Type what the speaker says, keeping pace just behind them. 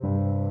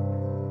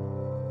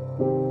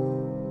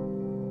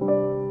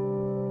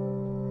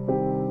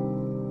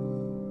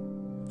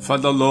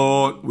Father,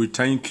 Lord, we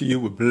thank you,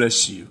 we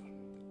bless you.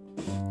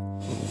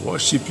 We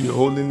worship your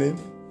holy name.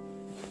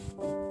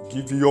 We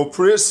give you your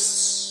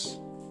praise.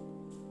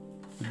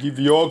 We give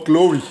you all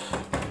glory.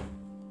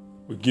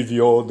 We give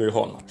you all the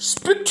honor.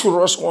 Speak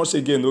to us once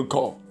again, O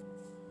God,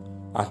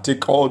 and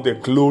take all the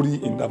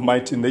glory in the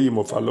mighty name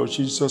of our Lord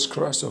Jesus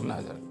Christ of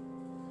Nazareth.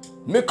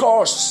 Make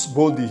us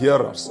both the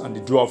hearers and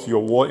the doers of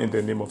your word in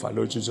the name of our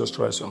Lord Jesus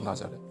Christ of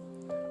Nazareth.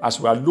 As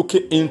we are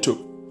looking into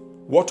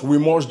what we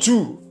must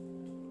do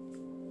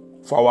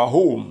for our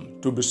home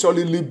to be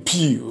solidly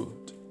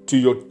built to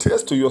your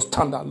taste, to your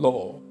standard,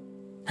 Lord,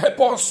 help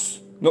us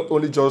not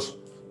only just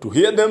to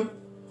hear them,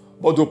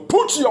 but to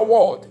put your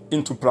word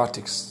into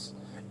practice.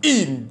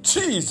 In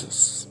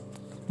Jesus'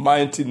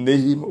 mighty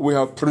name we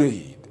have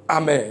prayed.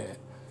 Amen.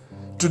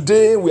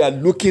 Today we are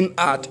looking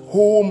at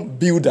home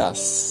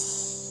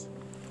builders.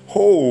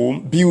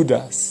 Home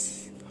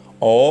builders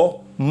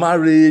or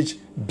marriage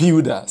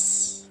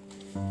builders.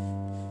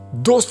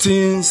 Those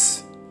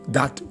things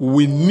that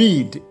we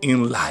need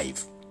in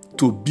life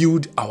to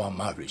build our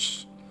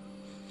marriage.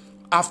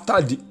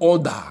 After the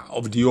order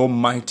of the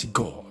Almighty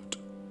God,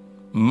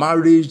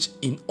 marriage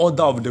in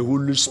order of the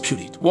Holy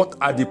Spirit. What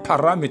are the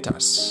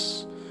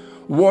parameters?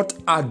 What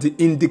are the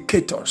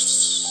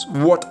indicators?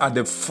 What are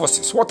the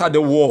forces? What are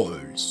the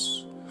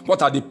walls?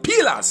 What are the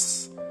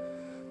pillars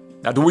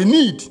that we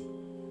need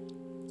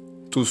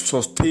to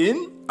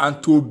sustain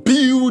and to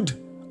build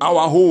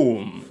our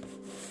home?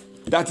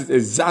 That is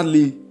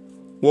exactly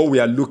what we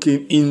are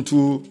looking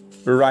into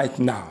right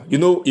now. You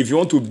know, if you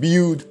want to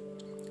build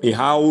a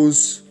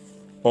house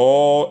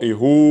or a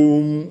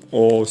home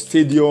or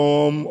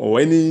stadium or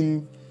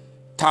any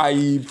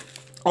type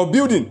of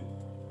building,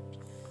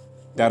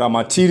 there are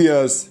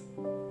materials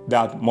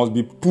that must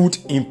be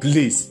put in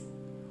place.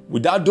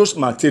 Without those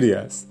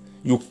materials,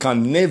 you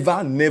can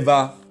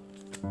never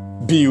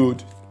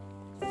build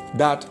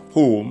that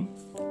home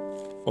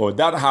or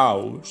that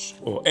house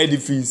or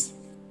edifice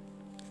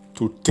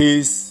to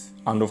taste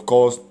and of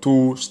course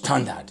to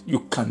standard. You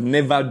can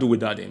never do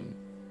without him.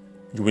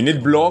 You will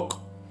need block,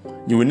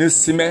 you will need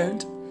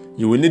cement,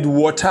 you will need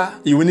water,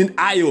 you will need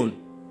iron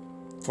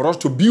for us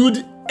to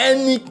build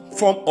any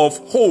form of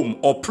home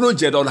or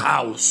project or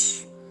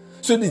house.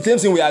 So the same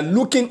thing we are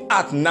looking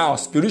at now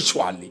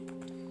spiritually.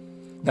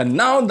 That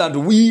now that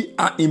we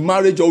are in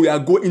marriage or we are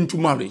going into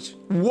marriage,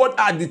 what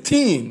are the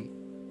things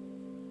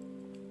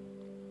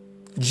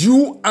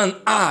you and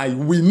I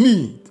will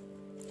need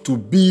to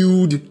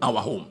build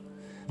our home?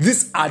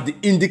 These are the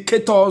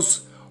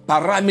indicators,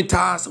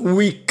 parameters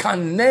we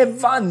can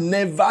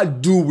never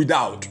do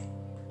without.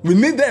 We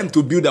need them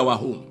to build our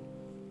home.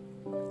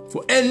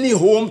 For any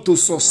home to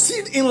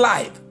succeed in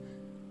life,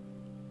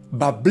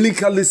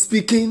 biblically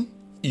speaking,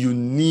 you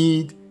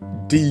need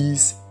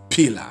these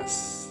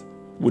pillars.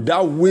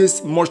 Without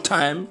wasting much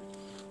time,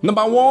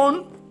 number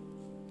one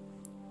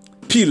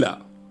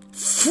pillar,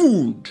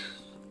 food,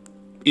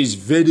 is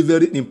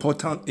very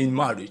important in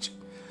marriage.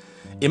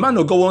 A man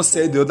of God once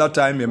said the other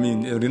time, a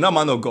renowned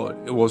man of God,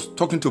 he was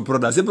talking to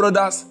brothers. He said,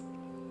 brothers,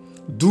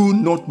 do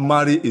not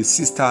marry a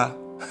sister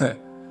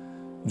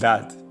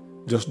that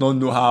does not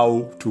know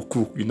how to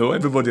cook. You know,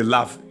 everybody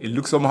laugh. It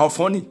looks somehow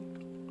funny.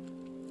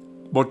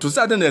 But to a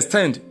certain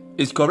extent,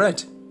 it's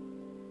correct.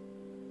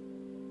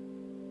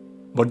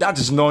 But that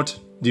is not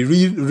the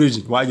real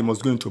reason why you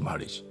must go into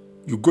marriage.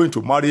 You go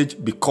into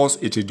marriage because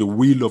it is the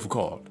will of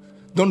God.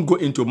 Don't go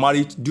into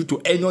marriage due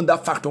to any other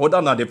factor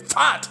other than the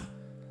fact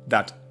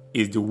that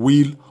is the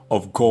will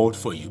of God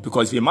for you.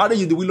 Because if your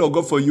marriage is the will of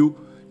God for you,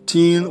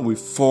 things will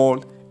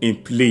fall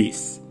in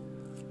place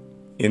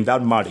in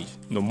that marriage.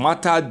 No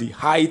matter the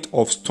height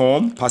of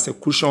storm,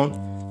 persecution,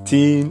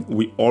 things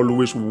will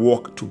always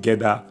work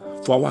together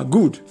for our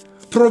good.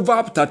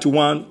 Proverbs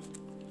 31,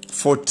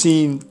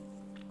 14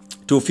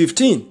 to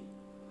 15.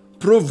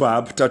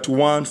 Proverbs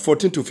 31,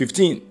 14 to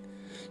 15.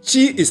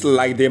 She is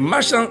like the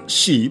merchant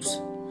ships.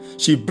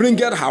 She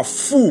bringeth her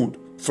food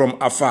from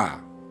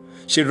afar.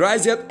 She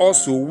riseth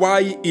also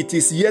while it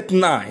is yet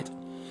night,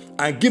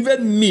 and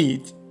giveth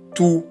meat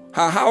to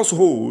her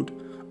household,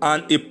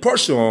 and a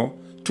portion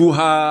to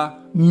her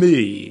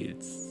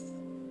maids.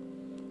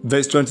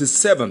 Verse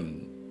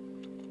 27.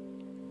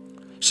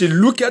 She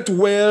looketh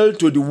well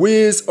to the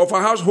ways of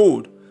her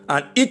household,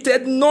 and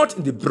eateth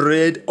not the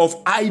bread of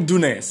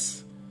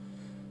idleness.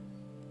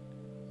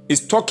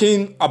 It's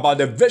talking about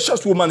the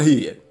virtuous woman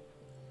here.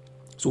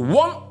 So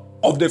one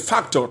of the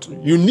factors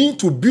you need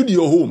to build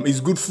your home is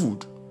good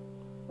food.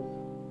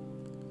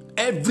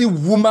 Every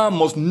woman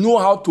must know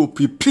how to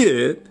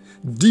prepare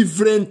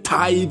different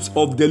types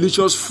of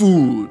delicious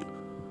food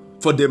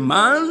for the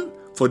man,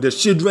 for the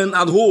children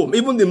at home.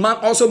 Even the man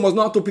also must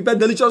know how to prepare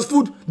delicious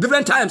food,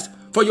 different times,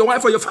 for your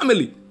wife, for your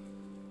family.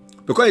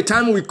 Because a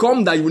time will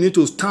come that you need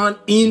to stand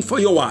in for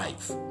your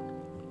wife.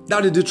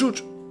 That is the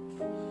truth.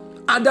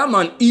 Adam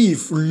and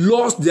Eve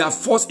lost their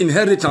first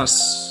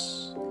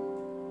inheritance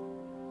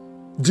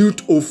due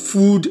to a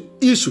food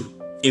issue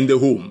in the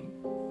home.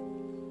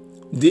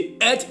 They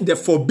ate the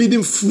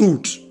forbidden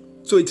fruit.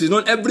 So it is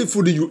not every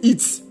food you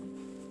eat.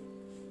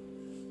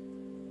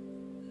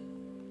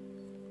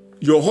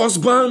 Your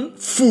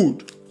husband's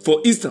food,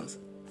 for instance,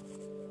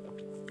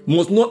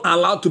 must not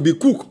allow to be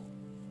cooked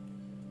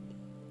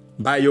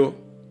by your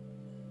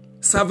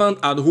servant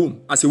at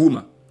home as a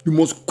woman. You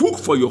must cook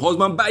for your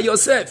husband by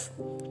yourself.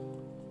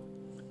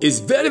 It's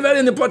very, very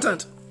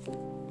important.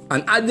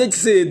 And adage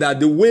say that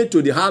the way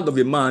to the heart of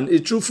a man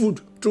is through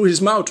food, through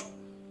his mouth.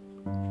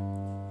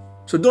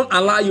 So don't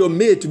allow your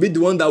maid to be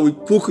the one that will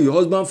cook your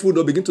husband's food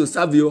or begin to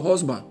serve your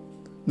husband.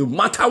 No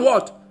matter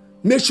what,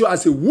 make sure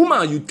as a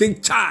woman you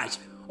take charge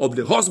of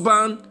the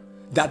husband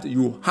that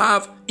you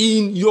have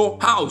in your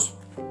house.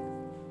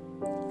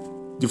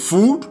 The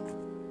food,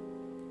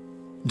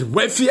 the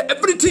welfare,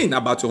 everything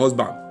about your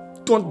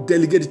husband. Don't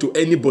delegate it to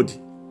anybody.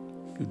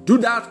 You do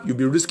that, you'll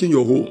be risking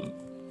your home.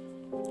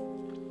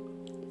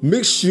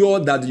 Make sure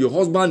that your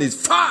husband is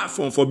far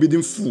from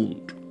forbidden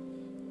food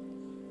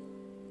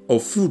or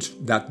food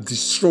that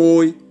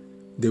destroy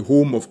the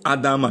home of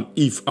Adam and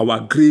Eve, our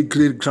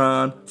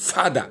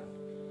great-great-grandfather.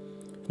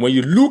 When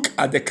you look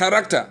at the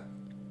character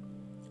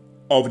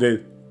of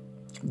the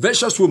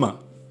virtuous woman,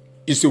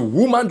 it's a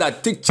woman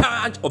that takes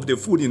charge of the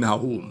food in her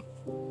home.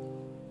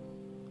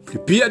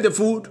 Prepare the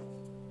food,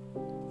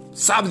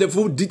 serve the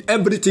food, did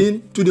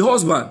everything to the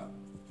husband.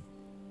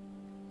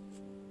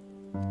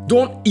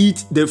 Don't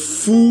eat the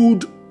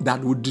food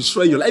that will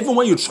destroy your life. Even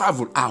when you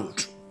travel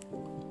out,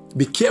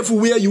 be careful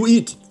where you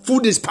eat.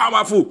 Food is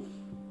powerful.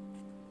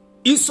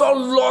 Esau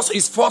lost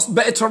his first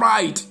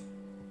birthright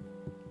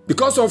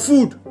because of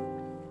food.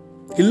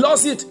 He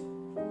lost it.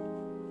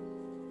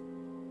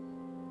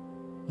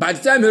 By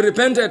the time he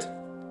repented,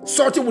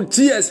 sought it with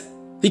tears,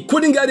 he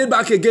couldn't get it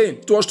back again.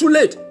 It was too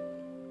late.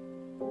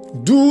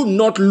 Do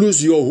not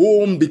lose your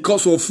home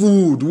because of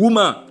food,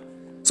 woman.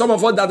 Some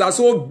of us that are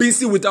so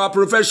busy with our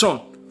profession,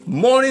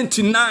 morning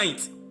to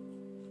night,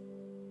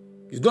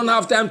 you don't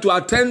have time to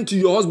attend to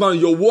your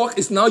husband. Your work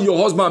is now your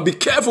husband. Be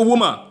careful,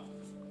 woman.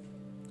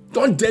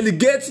 Don't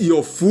delegate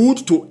your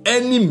food to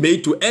any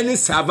maid, to any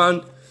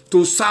servant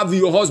to serve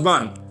your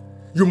husband.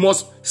 You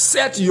must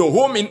set your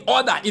home in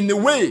order in a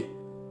way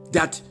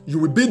that you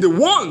will be the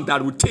one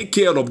that will take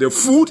care of the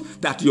food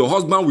that your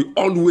husband will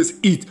always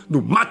eat,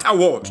 no matter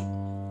what.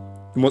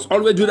 You must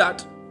always do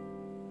that.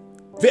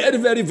 Very,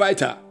 very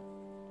vital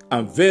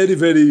and very,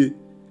 very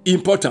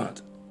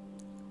important.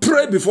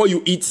 Pray before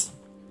you eat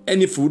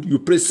any food. You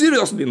pray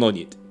seriously on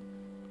it.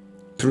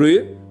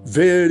 Pray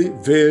very,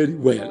 very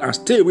well and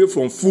stay away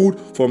from food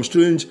from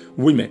strange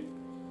women.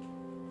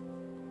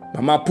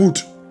 Mama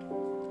Put,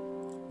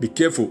 be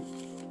careful.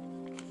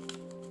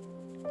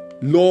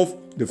 Love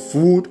the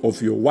food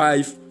of your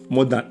wife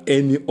more than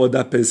any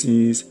other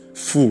person's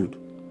food.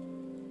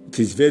 It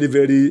is very,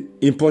 very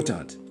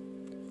important.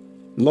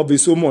 Love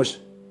is so much.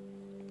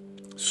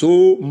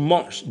 So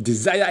much.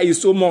 Desire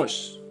is so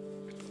much.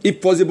 If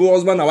possible,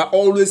 husband and wife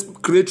always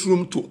create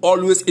room to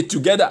always eat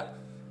together.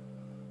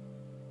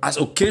 As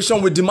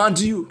occasion will demand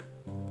you.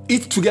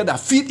 Eat together.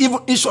 Feed even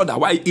each other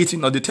while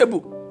eating on the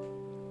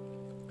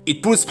table.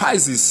 It puts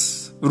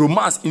spices,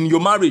 romance in your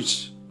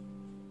marriage.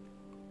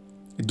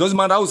 It doesn't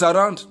matter who's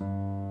around.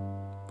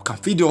 You can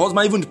feed your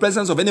husband even in the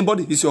presence of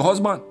anybody. It's your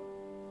husband.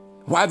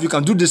 Wife, you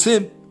can do the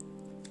same.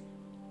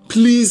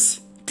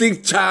 Please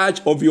take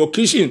charge of your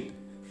kitchen.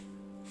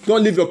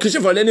 Don't leave your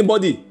kitchen for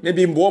anybody.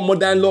 Maybe one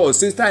mother-in-law or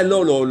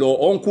sister-in-law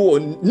or uncle. Or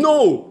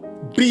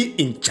no. Be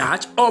in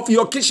charge of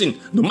your kitchen,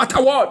 no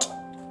matter what.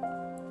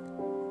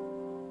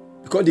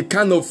 Because the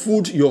kind of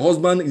food your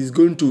husband is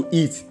going to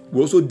eat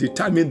will also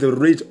determine the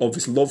rate of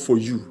his love for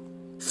you.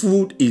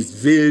 Food is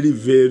very,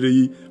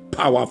 very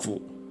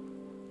powerful.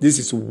 This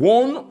is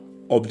one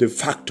of the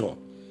factors,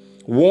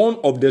 one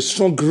of the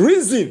strong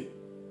reasons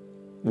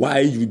why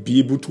you'll be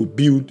able to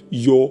build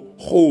your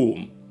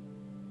home.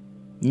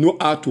 Know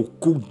how to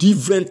cook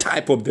different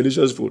type of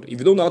delicious food. If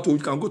you don't know how to, you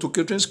can go to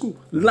catering school.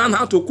 Learn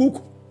how to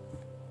cook.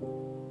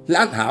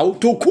 Learn how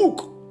to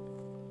cook.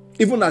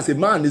 Even as a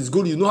man, it's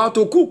good you know how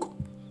to cook.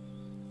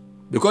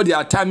 Because there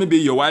are times maybe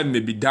your wife may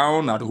be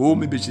down at home,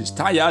 maybe she's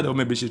tired, or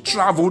maybe she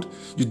traveled.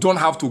 You don't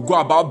have to go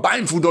about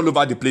buying food all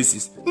over the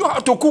places. Know how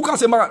to cook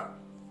as a man.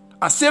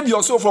 And save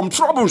yourself from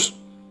troubles.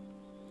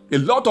 A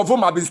lot of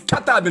them have been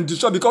scattered, have been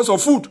destroyed because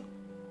of food.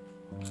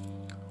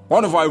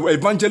 One of our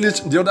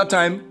evangelists the other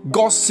time,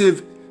 God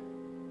saved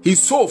his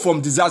soul from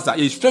disaster.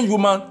 A strange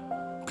woman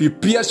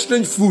prepared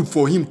strange food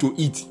for him to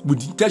eat with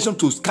the intention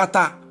to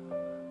scatter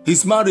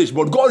his marriage.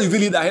 But God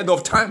revealed it ahead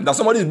of time that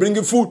somebody is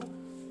bringing food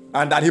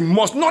and that he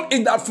must not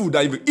eat that food.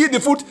 That if he eat the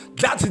food,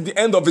 that is the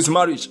end of his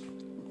marriage.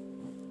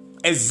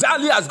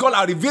 Exactly as God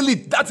had revealed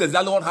it, that's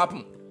exactly what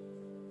happened.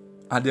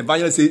 And the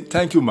evangelist said,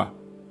 "Thank you, ma.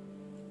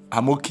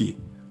 I'm okay.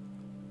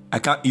 I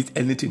can't eat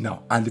anything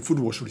now." And the food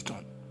was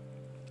returned.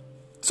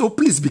 So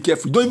please be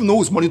careful. You don't even know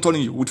who's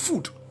monitoring you with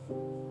food.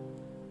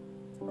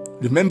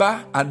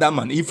 Remember, Adam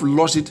and Eve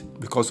lost it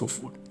because of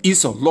food.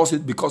 Esau lost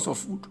it because of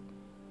food.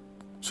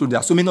 So there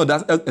are so many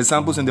other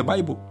examples in the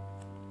Bible.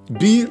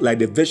 Be like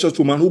the virtuous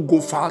woman who go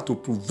far to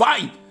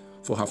provide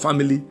for her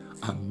family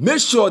and make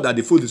sure that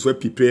the food is well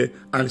prepared,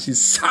 and she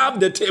served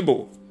the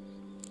table.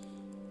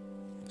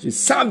 She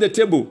served the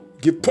table,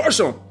 give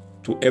portion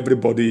to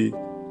everybody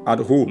at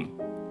home.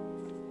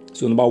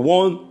 So number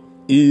one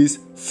is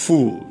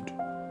food.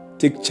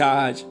 Take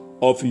charge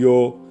of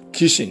your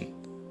kitchen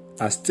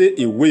and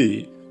stay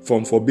away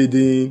from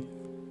forbidden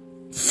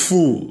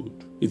food.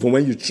 Even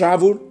when you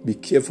travel, be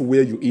careful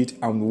where you eat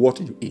and what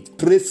you eat.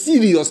 Pray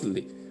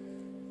seriously.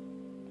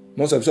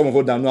 Some of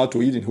us don't know how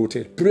to eat in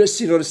hotel. Pray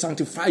seriously,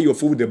 sanctify your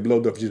food with the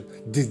blood of Jesus.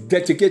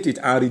 Dedicate it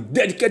and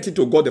rededicate it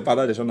to God the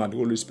Father, the Son, and the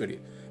Holy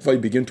Spirit before you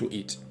begin to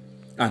eat.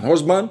 And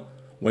husband,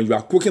 when you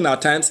are cooking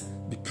at times,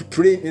 be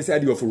praying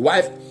inside your food.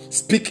 Wife,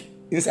 speak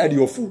inside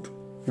your food.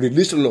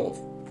 Release love.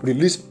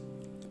 Release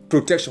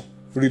protection.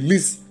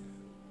 Release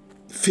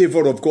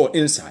favor of God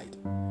inside.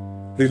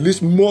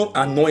 Release more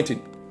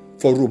anointing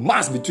for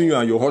romance between you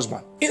and your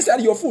husband.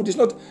 Inside your food. It's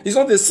not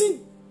a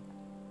sin.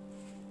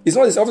 It's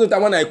not the same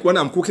time when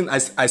I'm cooking, I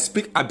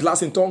speak, I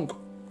blast in tongue.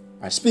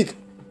 I speak.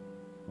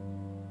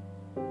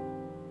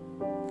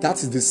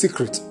 That is the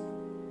secret.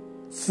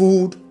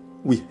 Food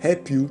will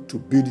help you to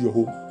build your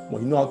home.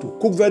 When you know how to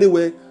cook very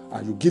well,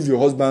 and you give your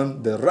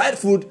husband the right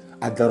food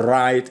at the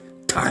right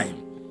time.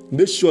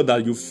 Make sure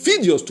that you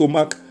feed your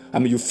stomach,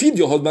 you feed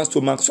your husband's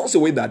stomach such a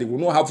way that he will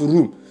not have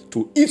room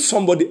to eat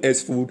somebody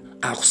else's food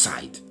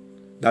outside.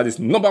 That is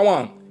number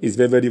one. It's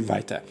very, very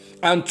vital.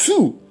 And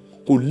two,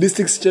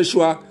 holistic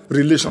sexual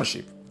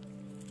relationship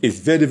is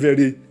very,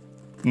 very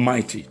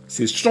mighty. It's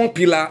a strong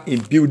pillar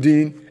in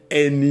building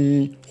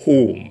any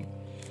home.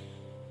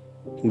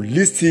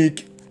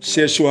 Holistic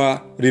sexual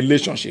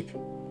relationship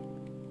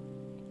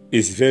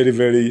is very,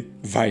 very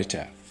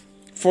vital.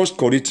 1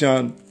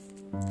 Corinthians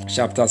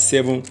chapter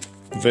 7,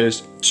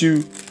 verse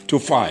 2 to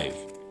 5.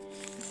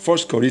 1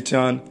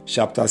 Corinthians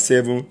chapter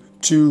 7,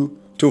 2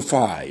 to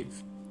 5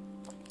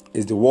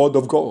 is the word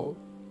of God.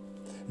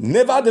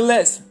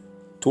 Nevertheless,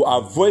 to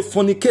avoid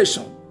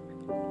fornication,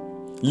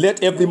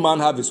 let every man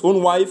have his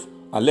own wife,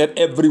 and let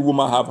every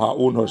woman have her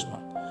own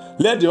husband.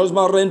 Let the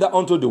husband render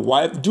unto the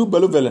wife due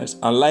benevolence,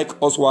 and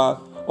like also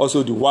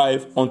the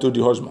wife unto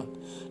the husband.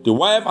 The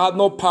wife had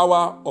no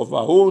power of her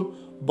own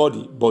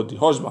body, but the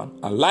husband.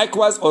 And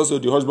likewise also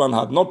the husband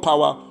had no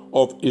power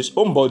of his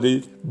own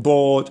body,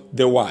 but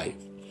the wife.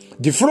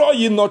 Defraud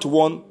ye not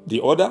one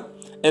the other,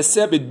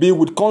 except it be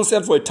with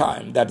consent for a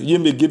time, that ye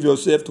may give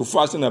yourself to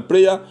fasting and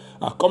prayer,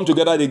 and come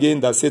together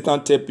again, that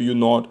Satan tempt you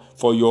not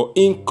for your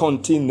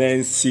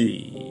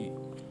incontinency.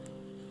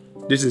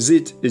 This is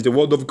it. It's the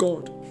word of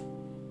God.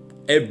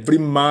 Every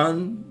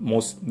man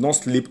must not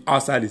sleep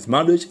outside his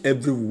marriage.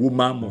 Every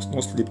woman must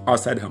not sleep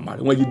outside her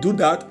marriage. When you do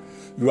that,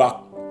 you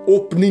are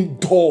opening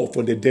door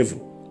for the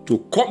devil to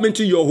come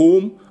into your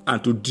home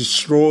and to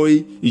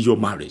destroy your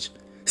marriage.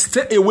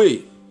 Stay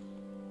away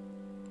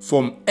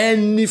from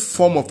any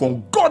form of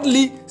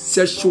ungodly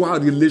sexual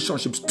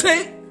relationship.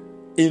 Stay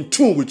in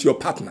tune with your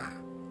partner.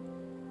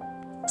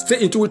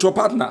 Stay in tune with your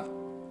partner.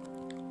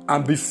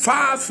 And be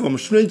far from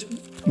strange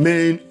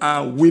men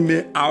and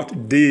women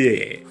out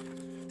there.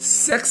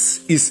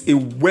 Sex is a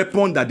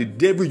weapon that the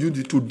devil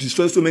uses to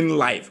destroy so many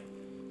lives.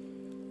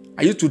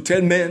 I used to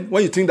tell men,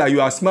 when you think that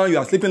you are smart, you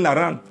are sleeping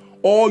around,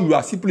 all you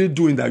are simply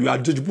doing that you are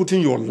just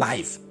putting your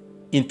life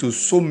into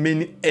so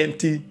many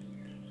empty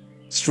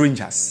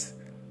strangers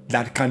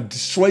that can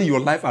destroy your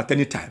life at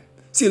any time.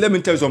 See, let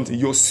me tell you something.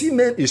 Your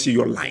semen is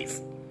your life.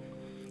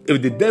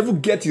 If the devil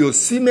gets your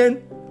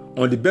semen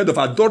on the bed of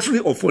adultery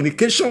or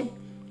fornication,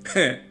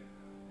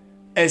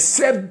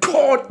 except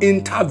God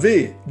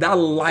intervene, that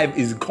life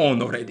is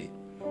gone already.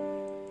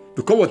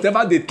 Because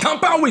whatever they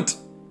tamper with,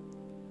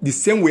 the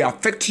same will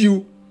affect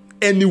you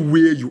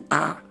anywhere you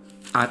are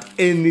at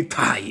any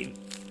time.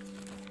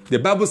 The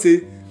Bible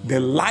says the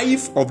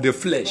life of the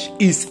flesh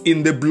is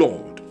in the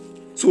blood.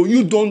 So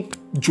you don't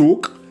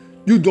joke,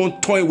 you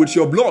don't toy with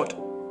your blood.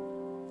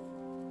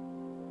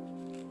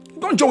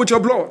 Don't joke with your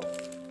blood.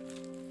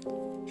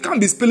 You can't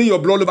be spilling your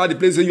blood over the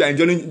place where you are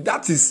enjoying.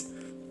 That is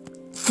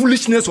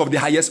foolishness of the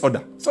highest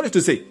order. Sorry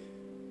to say.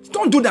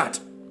 Don't do that.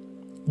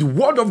 The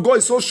word of God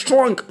is so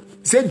strong.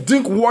 It said,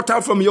 drink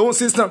water from your own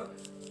system.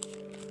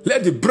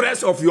 Let the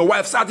breast of your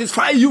wife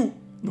satisfy you,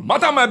 no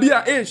matter my be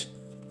her age.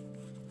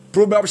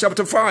 Proverbs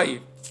chapter 5,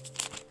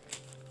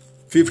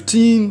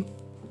 15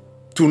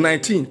 to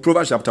 19.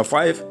 Proverbs chapter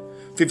 5,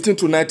 15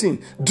 to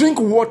 19. Drink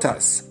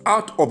waters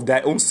out of thy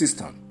own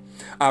cistern,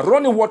 and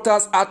running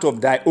waters out of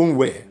thy own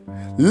well.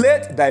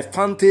 Let thy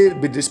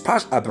fountain be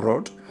dispatched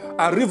abroad,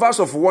 and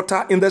rivers of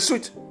water in the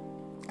street.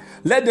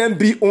 Let them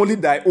be only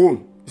thy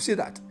own. You see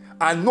that?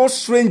 And no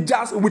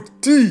strangers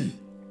with thee.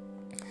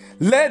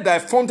 Let thy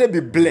fountain be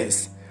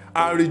blessed,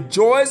 and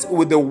rejoice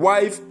with the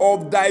wife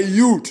of thy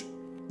youth.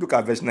 Look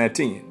at verse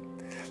 19.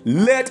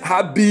 Let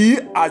her be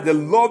as the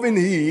loving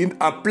hind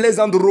and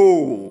pleasant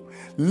roe.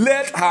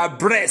 Let her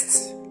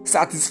breast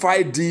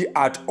satisfy thee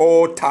at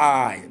all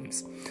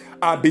times,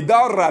 and be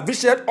thou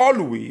ravished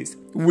always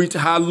with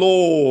her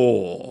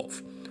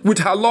love. With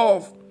her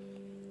love.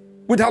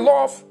 With her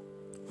love.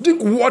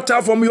 Drink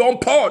water from your own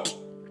pot.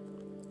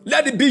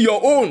 Let it be your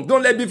own.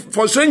 Don't let it be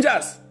for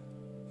strangers.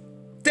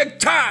 Take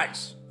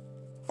charge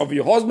of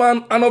your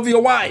husband and of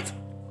your wife.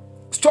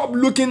 Stop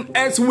looking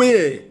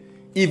elsewhere.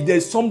 If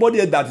there's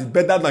somebody that is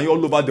better than you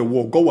all over the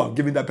world, God will have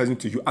given that person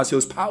to you as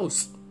your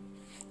spouse.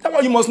 That's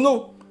what you must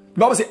know. The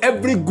Bible says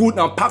every good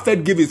and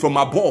perfect gift is from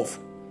above.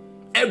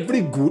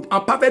 Every good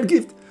and perfect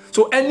gift.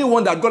 So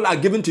anyone that God has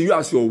given to you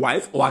as your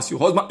wife or as your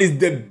husband is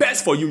the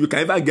best for you. You can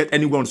ever get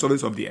anywhere on the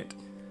surface of the earth.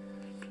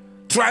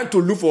 Trying to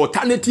look for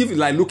alternatives is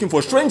like looking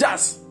for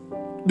strangers.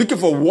 Looking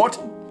for what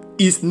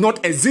is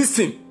not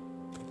existing.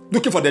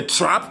 Looking for the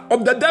trap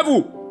of the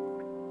devil.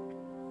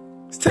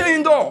 Stay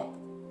indoor.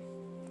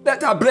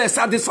 Let her breast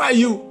satisfy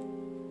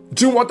you.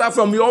 Drink water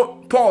from your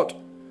pot.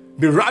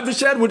 Be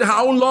ravished with her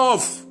own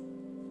love.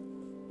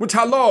 With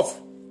her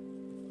love.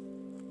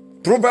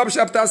 Proverbs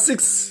chapter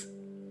 6,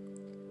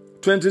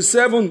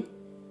 27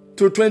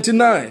 to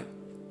 29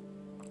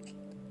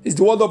 is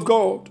the word of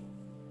God.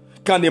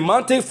 Can a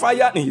man take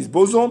fire in his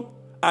bosom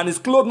and his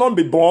clothes not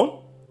be burned?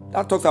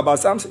 That talks about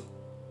Samson.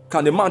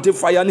 Can a man take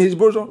fire in his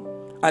bosom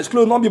and his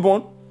clothes not be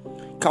burned?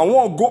 Can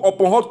one go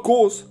upon hot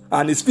coals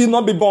and his feet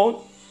not be burned?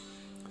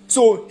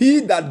 So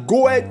he that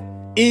goeth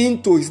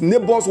into his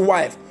neighbor's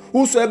wife,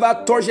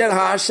 whosoever toucheth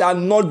her shall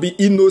not be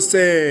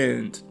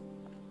innocent.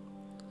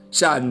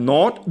 Shall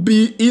not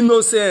be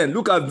innocent.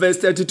 Look at verse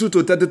 32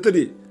 to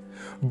 33.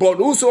 But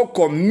whoso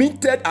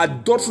committed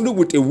adultery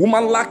with a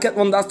woman lacketh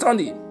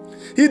understanding.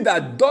 He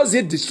that does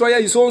it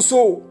destroyeth his own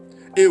soul.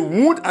 A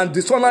wound and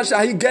dishonor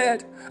shall he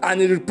get,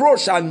 and a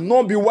reproach shall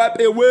not be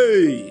wiped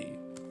away.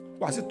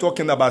 What's he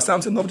talking about?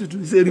 Samson up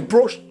to say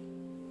reproach.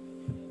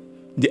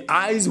 The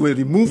eyes were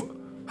removed,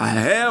 her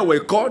hair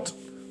were cut,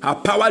 her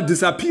power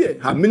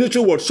disappeared, her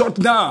ministry was shut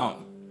down.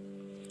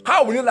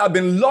 How would it have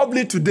been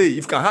lovely today if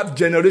you can have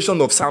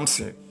generation of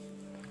Samson?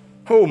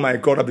 Oh my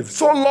God, it would be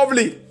so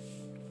lovely.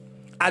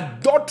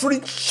 Adultery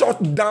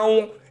shut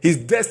down his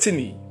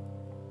destiny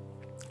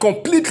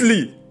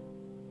completely.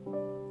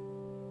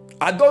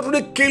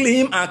 Adultery killed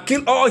him and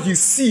killed all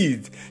his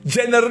seed.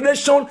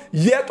 Generation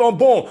yet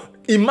unborn.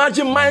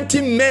 Imagine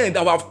mighty men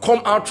that have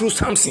come out through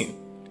Samson.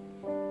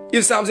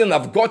 If Samson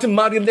have gotten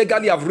married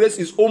legally, have raised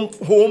his own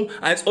home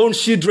and his own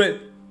children,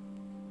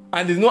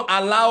 and did not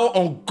allow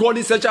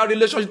ungodly sexual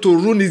relationship to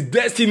ruin his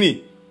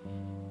destiny,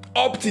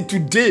 up to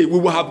today, we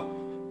will have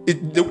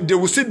they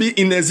will still be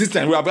in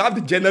existence. We will have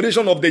the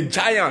generation of the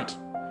giant,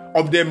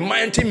 of the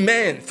mighty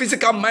men,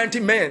 physical mighty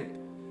men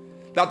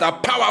that are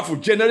powerful.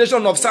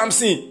 Generation of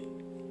Samson.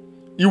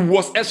 He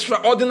was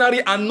extraordinary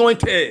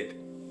anointed,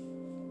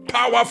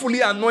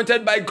 powerfully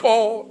anointed by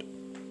God.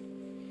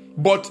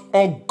 But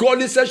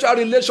ungodly sexual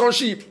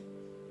relationship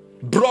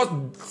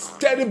brought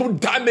terrible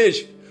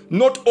damage,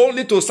 not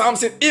only to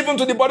Samson, even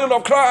to the body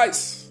of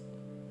Christ.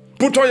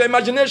 Put on your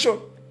imagination.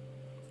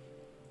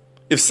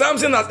 If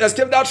Samson has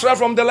escaped that trap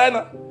from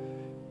Delilah,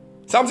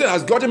 Samson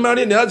has gotten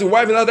married, he has a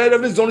wife, and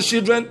has his own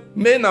children,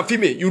 men and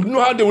female. You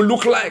know how they will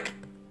look like.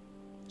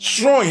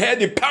 Strong,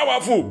 heady,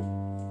 powerful,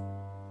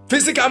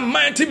 physical,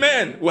 mighty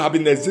men who have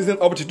been existing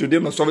up to today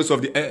on the surface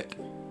of the earth.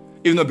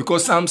 Even though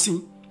because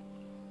Samson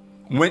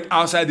went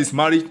outside his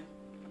marriage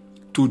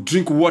to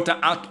drink water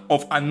out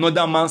of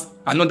another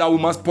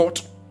woman's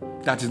pot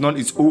that is not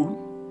his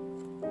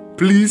own.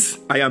 Please,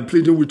 I am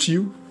pleading with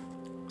you,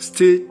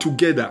 stay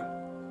together.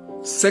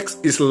 Sex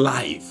is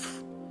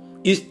life.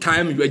 Each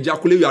time you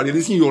ejaculate, you are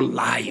releasing your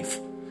life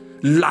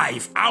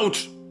out.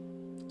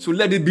 So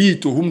let it be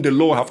to whom the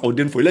Lord have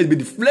ordained for you. Let it be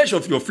the flesh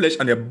of your flesh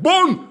and the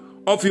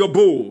bone of your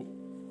bone.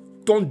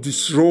 Don't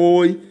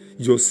destroy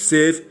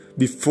yourself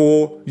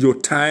before your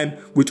time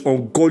with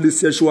ungodly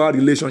sexual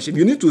relationship.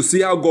 You need to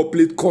see how God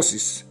played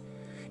curses.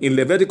 In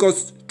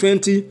Leviticus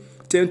 20,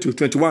 10 to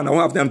 21, I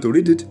won't have time to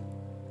read it.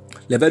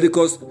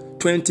 Leviticus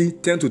 20,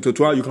 10 to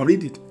 21, you can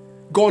read it.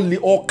 God laid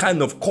all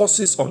kinds of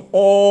curses on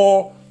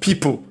all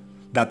people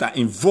that are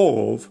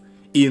involved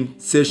in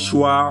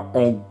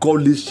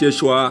ungodly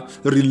sexual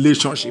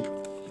relationship.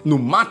 No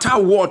matter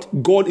what,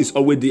 God is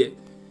always there.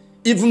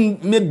 Even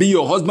maybe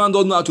your husband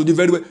doesn't know how to do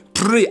very well.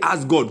 Pray,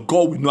 ask God.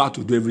 God will know how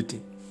to do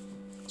everything.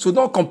 So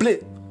don't complain.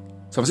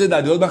 Some say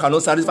that the husband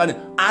cannot satisfy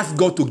them. Ask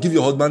God to give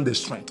your husband the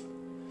strength.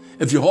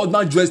 If your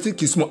husband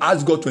joystick is small,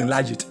 ask God to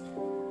enlarge it.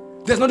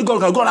 There's not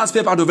God. God has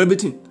faith out of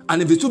everything.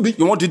 And if it's too big,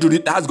 you want it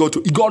to ask God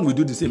to. God will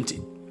do the same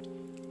thing.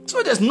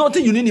 So there's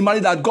nothing you need in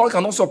marriage that God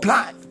cannot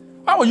supply.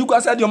 Why will you go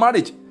outside your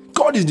marriage?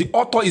 God is the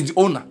author, is the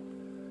owner,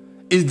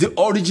 is the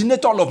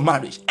originator of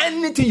marriage.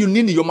 Anything you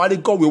need in your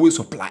marriage, God will always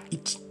supply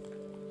it.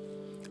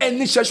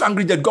 Any sexual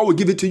ingredient, God will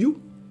give it to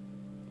you.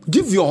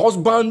 Give your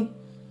husband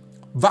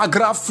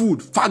Viagra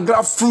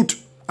fruit,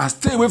 and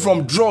stay away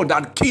from drugs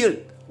that kill.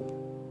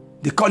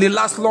 They call it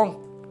last long.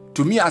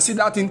 To me, I see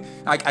that thing,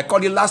 I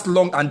call it last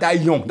long and die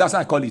young. That's how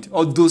I call it.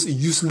 All those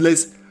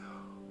useless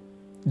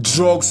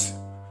drugs,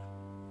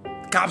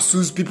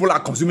 capsules, people are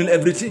consuming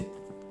everything.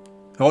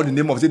 All the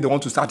name of it, they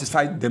want to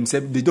satisfy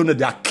themselves. They don't know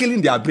they are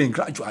killing their brain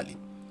gradually.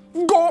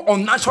 Go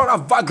on natural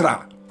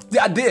Viagra. They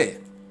are there.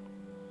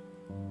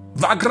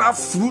 Viagra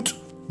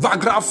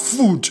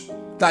food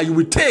that you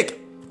will take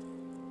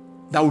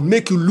that will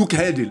make you look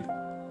healthy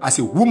as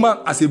a woman,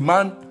 as a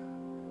man,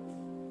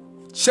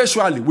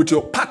 sexually with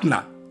your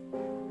partner.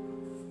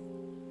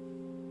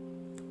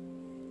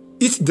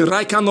 Eat the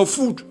right kind of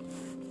food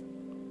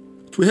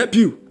to help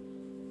you.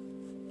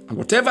 And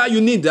whatever you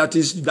need that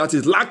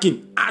is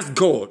lacking, ask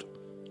God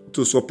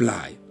to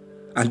supply.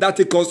 And that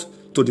takes us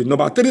to the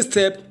number 3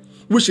 step,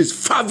 which is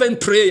fervent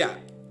prayer.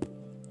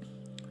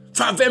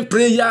 Fervent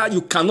prayer,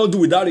 you cannot do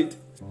without it.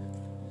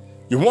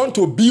 You want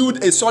to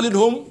build a solid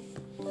home?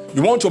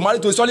 You want your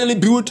marriage to be solidly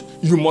built?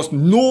 You must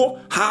know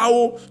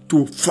how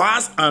to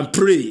fast and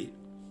pray.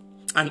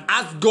 And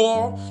ask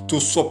God to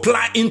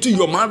supply into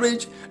your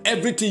marriage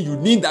everything you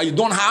need that you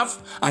don't have,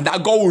 and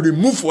that God will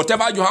remove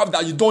whatever you have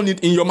that you don't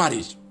need in your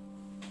marriage.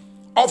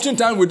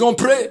 Oftentimes we don't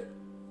pray.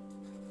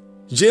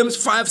 James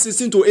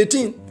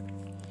 5:16-18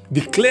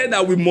 declare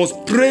that we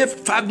must pray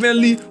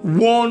fervently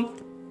one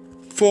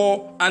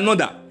for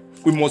another.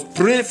 We must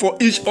pray for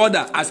each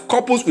other. As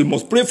couples, we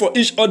must pray for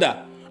each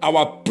other.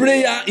 Our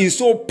prayer is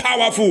so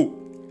powerful.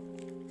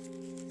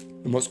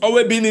 We must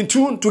always be in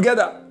tune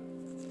together,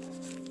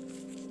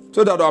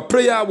 so that our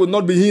prayer will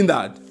not be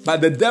hindered by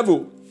the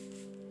devil.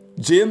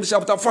 James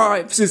chapter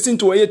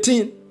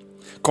 5:16-18.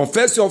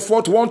 Confess your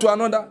fault one to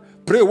another.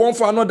 Pray one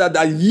for another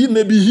that ye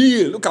may be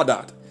healed. Look at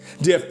that.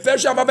 The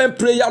effectual fervent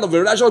prayer of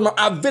a righteous man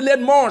availeth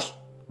much.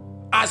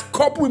 As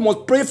couple, we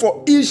must pray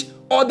for each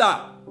other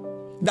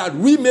that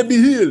we may be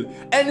healed.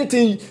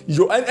 Anything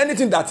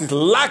that is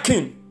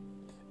lacking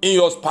in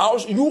your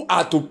spouse, you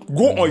are to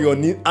go on your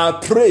knee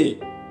and pray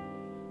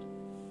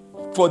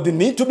for the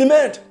need to be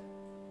met.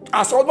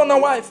 As husband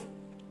and wife,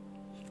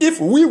 if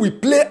we will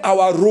play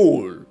our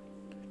role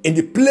in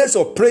the place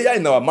of prayer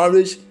in our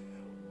marriage,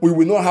 we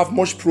will not have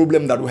much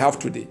problem that we have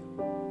today.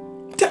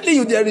 I'm telling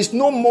you, there is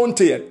no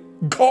mountain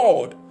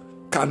God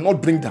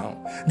cannot bring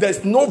down.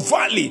 There's no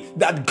valley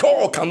that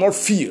God cannot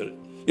fill.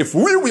 If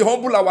we will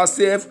humble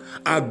ourselves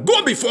and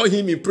go before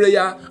Him in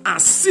prayer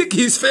and seek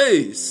His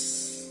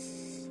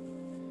face,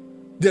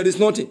 there is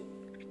nothing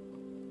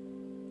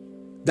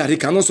that He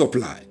cannot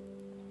supply.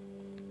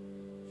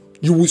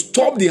 You will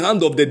stop the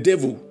hand of the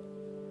devil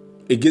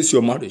against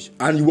your marriage,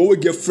 and you always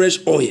get fresh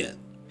oil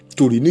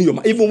to renew your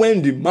marriage. Even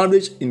when the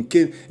marriage in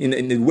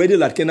the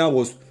wedding at Cana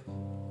was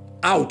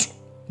out,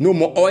 no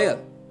more oil.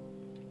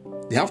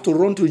 They have to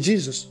run to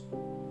Jesus.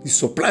 He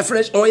supply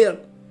fresh oil.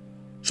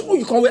 So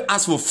you can always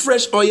ask for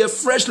fresh oil,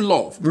 fresh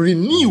love.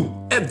 Renew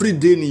every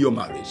day in your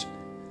marriage.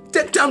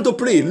 Take time to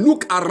pray.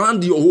 Look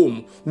around your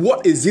home.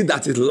 What is it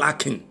that is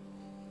lacking?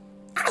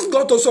 Ask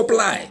God to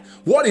supply.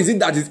 What is it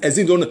that is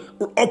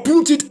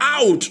uproot it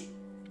out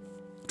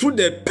through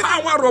the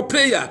power of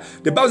prayer.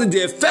 The Bible says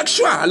the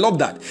effectual, I love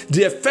that.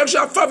 The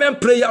effectual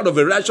fervent prayer of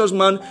a righteous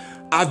man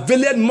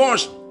availeth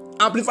much.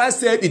 Amplified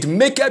said it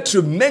maketh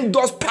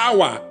tremendous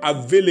power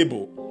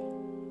available.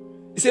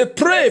 He said,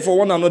 pray for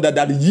one another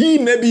that ye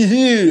may be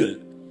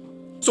healed.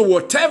 So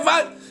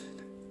whatever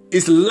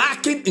is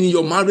lacking in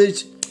your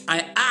marriage,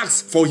 I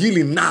ask for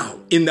healing now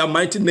in the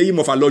mighty name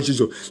of our Lord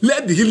Jesus.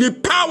 Let the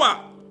healing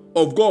power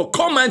of God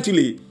come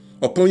mightily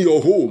upon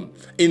your home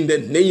in the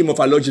name of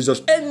our Lord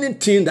Jesus.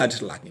 Anything that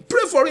is lacking,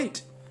 pray for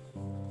it.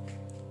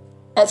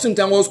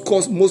 Oftentimes what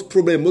causes most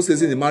problems, most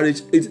cases in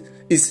marriage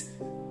is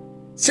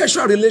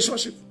sexual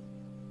relationship.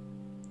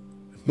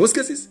 Most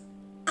cases.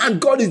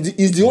 And God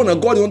is the owner.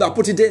 God is the one that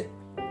put it there.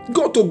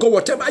 Go to God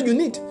whatever you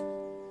need.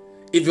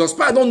 If your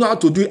spouse don't know how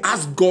to do it,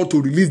 ask God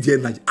to release the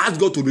energy. Ask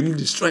God to release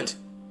the strength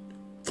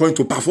for him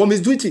to perform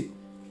his duty.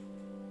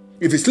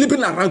 If he's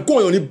sleeping around,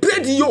 go on,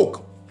 break the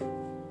yoke.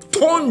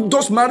 Turn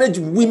those married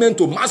women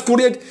to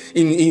masquerade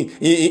in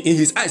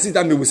his eyes.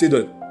 That may we say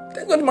that.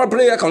 That's what my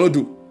prayer cannot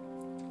do.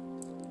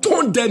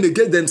 Turn them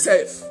against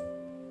themselves.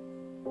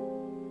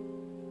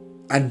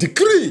 And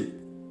decree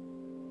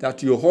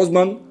that your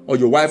husband or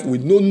your wife will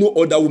know no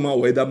other woman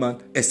or other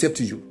man except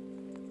you.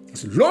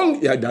 As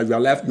long as you are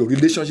alive, your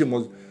relationship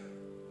must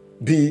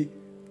be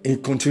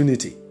in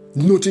continuity.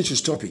 Nothing should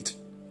stop it.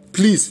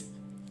 Please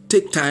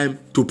take time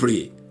to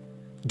pray.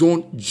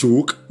 Don't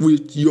joke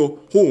with your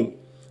home.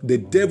 The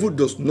devil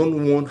does not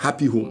want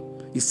happy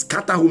home. He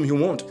scatter home he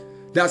wants.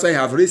 That's why I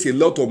have raised a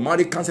lot of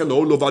marriage counselors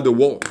all over the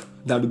world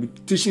that will be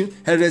teaching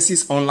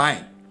heresies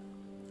online.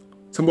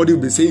 Somebody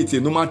will be saying it's a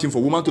normal thing for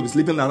a woman to be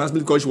sleeping around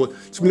because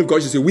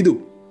she's a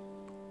widow.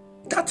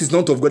 That is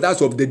not of God.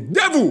 That's of the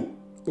devil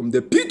from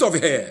the pit of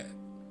hell.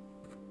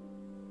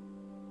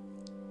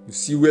 You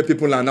see where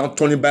people are now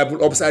turning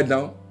Bible upside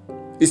down.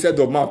 Instead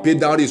of man pay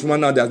dowry, it's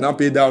woman now that has now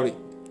paid dowry.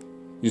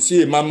 You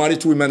see a man marry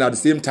two women at the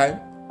same time.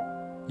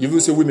 You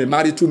even see women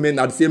marry two men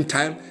at the same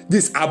time.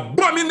 This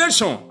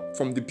abomination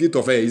from the pit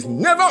of hell is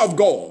never of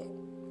God.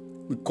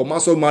 We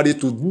command all marriage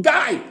to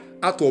die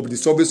out of the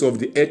service of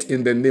the earth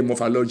in the name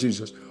of our Lord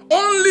Jesus.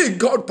 Only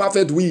God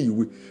perfect we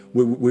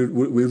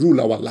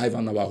rule our life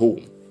and our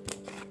home.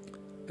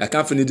 I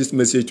can't finish this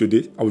message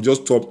today. I will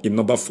just stop in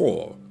number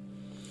 4.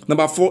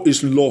 Number 4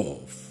 is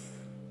love.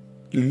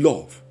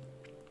 Love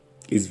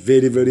is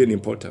very, very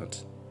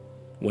important.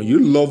 When you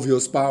love your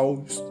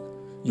spouse,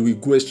 you will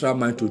go extra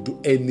mile to do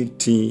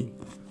anything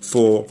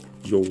for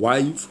your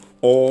wife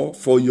or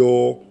for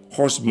your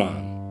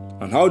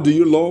husband. And how do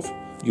you love?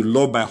 You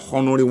love by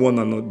honoring one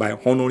another, by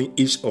honoring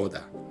each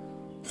other.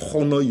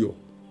 Honor your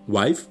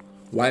wife.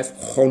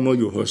 Wife, honor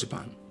your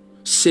husband.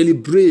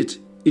 Celebrate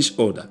each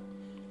other.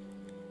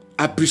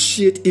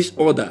 Appreciate each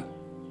other.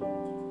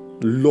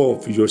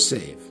 Love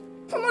yourself.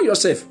 Honor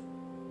yourself.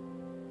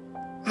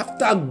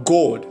 After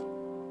God,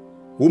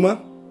 woman,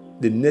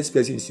 the next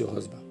person is your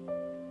husband.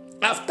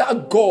 After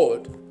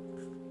God,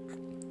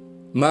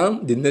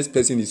 man, the next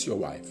person is your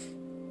wife.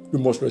 You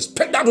must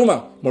respect that woman.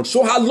 You must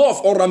show her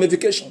love or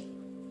ramification.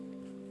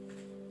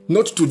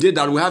 Not today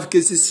that we have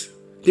cases,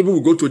 people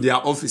will go to their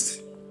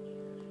office.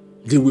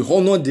 They will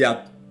honor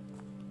their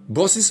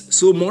bosses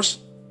so much.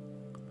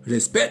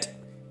 Respect.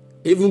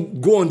 Even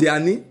go on their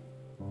knee.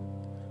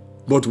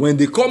 But when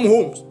they come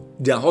home,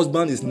 their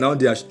husband is now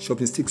their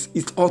shopping sticks.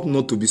 It ought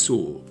not to be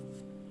so.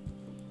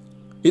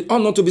 It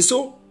ought not to be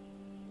so.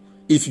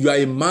 If you are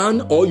a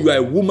man or you are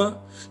a woman,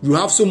 you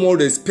have so much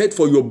respect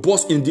for your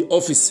boss in the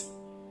office.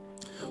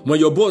 When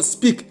your boss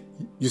speaks,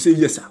 you say,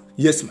 yes, sir.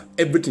 Yes, ma'am.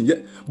 Everything. Yeah.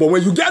 But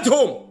when you get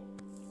home,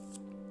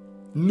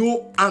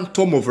 no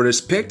anthem of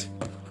respect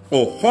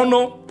or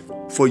honor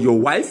for your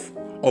wife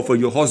or for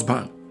your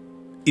husband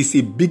is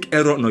a big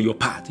error on your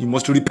part. You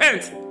must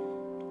repent.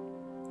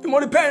 You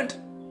must repent.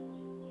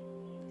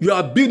 You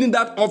are building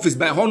that office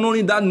by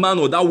honoring that man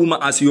or that woman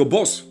as your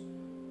boss.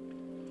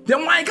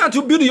 Then why can't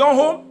you build your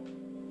home?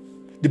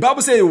 The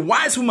Bible says a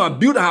wise woman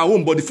build her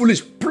home, but the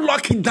foolish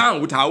pluck it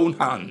down with her own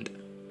hand.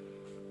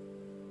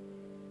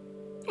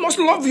 You must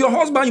love your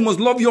husband. You must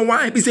love your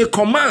wife. It's a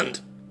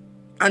command.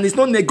 And it's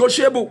not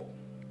negotiable.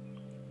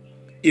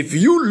 If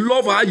you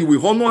love her, you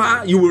will honor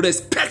her. You will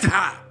respect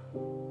her.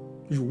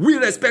 You will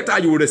respect her.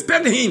 You will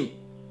respect him.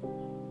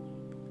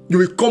 You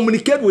will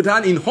communicate with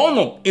her in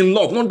honor, in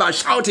love, not by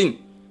shouting.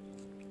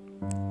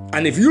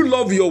 And if you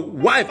love your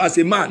wife as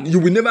a man, you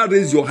will never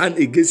raise your hand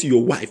against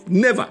your wife.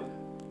 Never.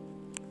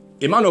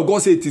 A man of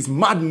God said it is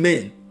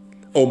madmen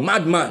or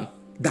madman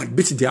that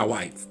beat their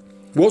wife.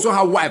 We also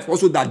have wives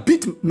also that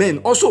beat men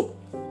also.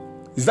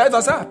 It's vice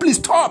versa. Please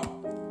stop.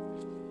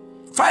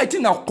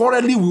 Fighting and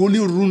quarreling will only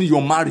ruin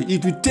your marriage.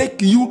 It will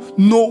take you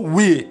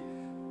nowhere.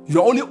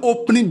 You're only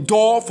opening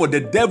door for the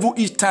devil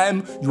each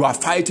time you are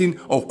fighting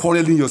or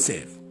quarreling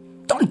yourself.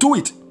 Don't do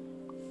it.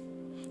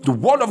 The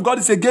word of God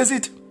is against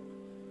it.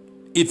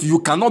 If you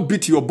cannot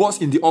beat your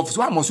boss in the office,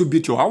 why must you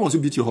beat your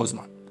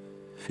husband?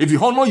 If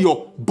you honor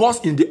your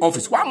boss in the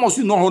office, why must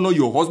you not honor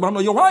your husband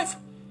or your wife?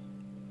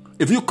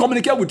 If you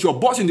communicate with your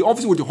boss in the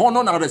office with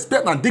honor and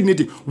respect and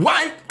dignity,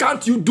 why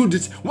can't you do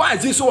this? Why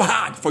is it so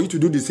hard for you to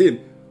do the same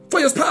for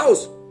your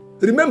spouse?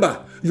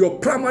 Remember, your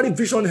primary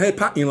vision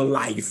helper in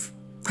life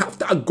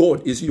after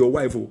God is your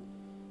wife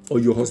or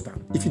your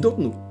husband. If you don't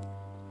know,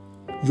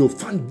 your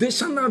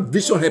foundational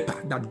vision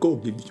helper that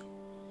God gave you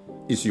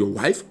is your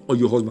wife or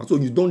your husband. So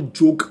you don't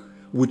joke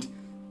with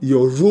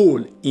your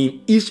role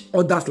in each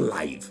other's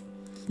life.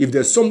 If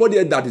there's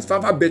somebody that is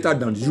far better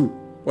than you,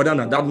 whether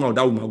than that man or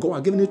that woman, God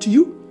has given it to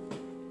you.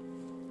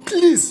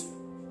 Please,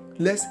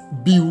 let's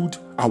build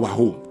our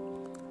home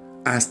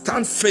and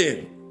stand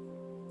firm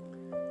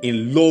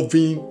in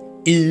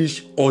loving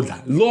each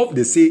other. Love,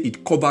 they say,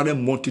 it covers a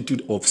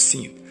multitude of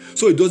sin.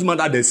 So it doesn't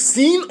matter the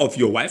sin of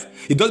your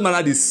wife. It doesn't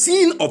matter the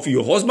sin of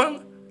your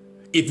husband.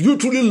 If you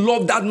truly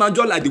love that man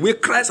just like the way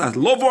Christ has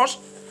loved us,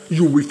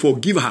 you will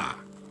forgive her.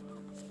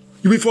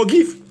 You will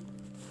forgive.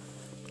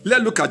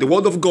 Let's look at the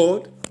word of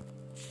God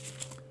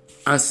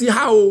and see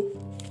how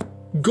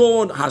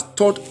God has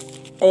taught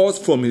us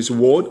from his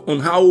word on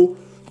how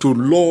to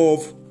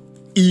love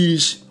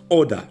each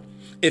other.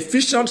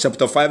 Ephesians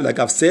chapter 5, like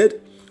I've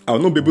said, I will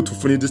not be able to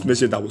finish this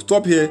message. I will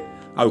stop here.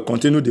 I will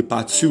continue the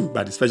part 2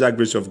 by the special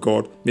grace of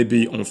God,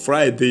 maybe on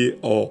Friday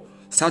or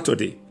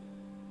Saturday.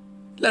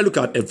 Let's look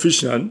at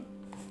Ephesians.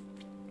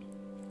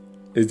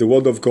 It's the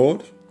word of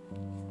God.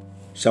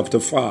 Chapter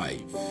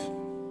 5.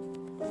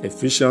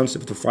 Ephesians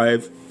chapter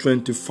 5,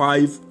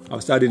 25. I'll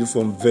start it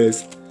from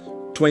verse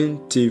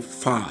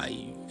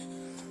 25.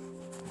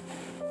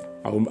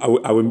 I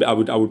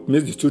would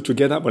mix the two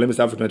together, but let me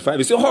start from 25.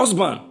 It's a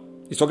husband.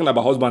 He's talking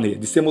about husband here.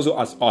 The same also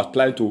as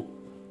applied to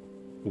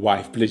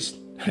wife, please.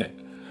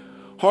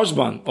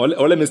 Husband, or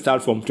let me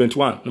start from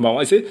 21. Number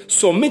 1, I say,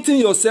 submitting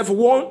yourself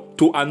one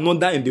to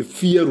another in the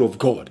fear of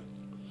God.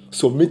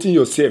 Submitting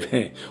yourself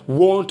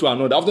one to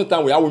another.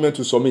 Oftentimes we have women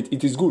to submit.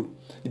 It is good.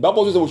 The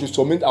Bible says we should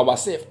submit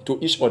ourselves to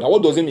each other.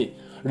 What does it mean?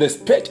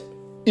 Respect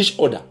each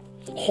other.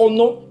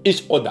 Honor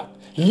each other.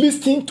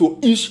 Listen to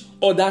each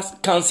other's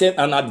counsel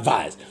and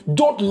advice.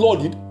 Don't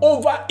lord it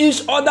over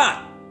each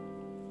other.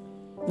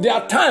 There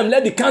are times,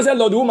 let the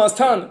counsel of the woman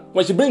stand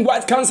when she brings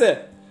wise counsel.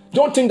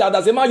 Don't think that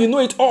as a man you know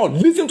it all.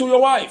 Listen to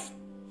your wife.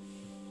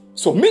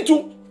 Submit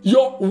to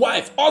your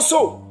wife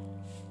also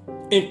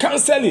in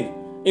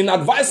counseling, in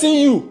advising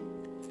you,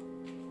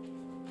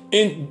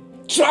 in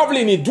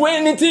traveling, in doing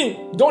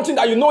anything. Don't think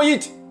that you know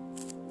it.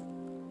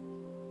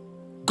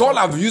 God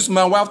have used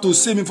my wife to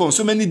save me from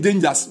so many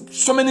dangers,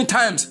 so many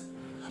times.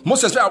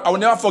 Most especially, I will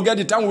never forget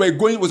the time we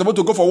were supposed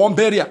to go for one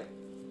burial.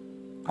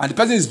 And the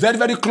person is very,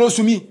 very close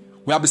to me.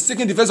 We have been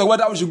seeking the face of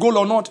whether we should go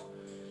or not.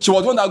 She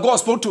was the one that God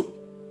spoke to.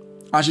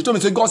 And she told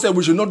me, say, God said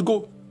we should not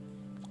go.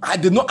 I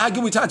did not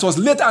argue with her. It was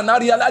later and I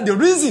realized the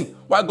reason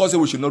why God said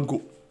we should not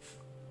go.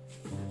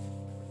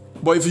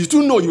 But if you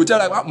do know, you will tell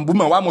like,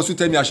 woman, why must you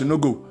tell me I should not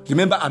go?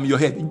 Remember, I'm your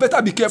head. You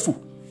better be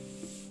careful.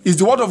 It's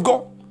the word of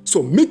God.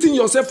 So meeting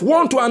yourself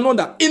one to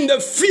another in the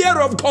fear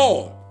of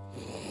God.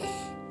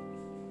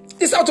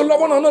 This is how to love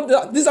one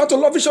another. This is how to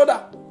love each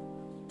other.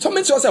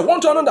 Submit yourself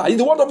one to another. It's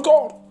the word of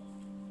God.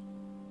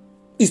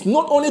 It's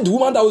not only the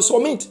woman that will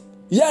submit.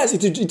 Yes,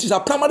 it is a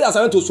primary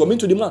assignment to submit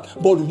to the man.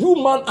 But you,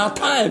 man, at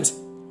times,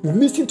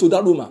 listen to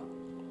that woman.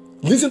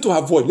 Listen to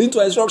her voice. Listen to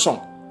her instruction.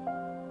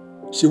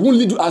 She won't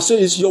lead you as she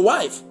is your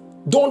wife.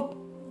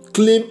 Don't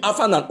claim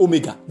Alpha and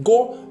Omega.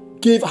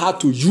 God gave her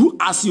to you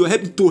as your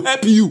help to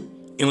help you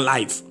in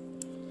life.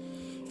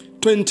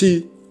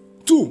 22.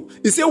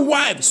 It says,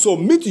 wives,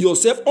 submit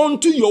yourself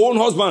unto your own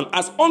husband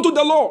as unto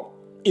the Lord.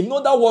 In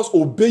other words,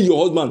 obey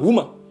your husband.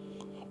 Woman,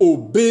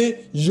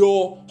 obey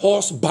your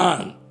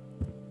husband.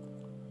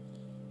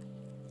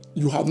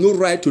 You have no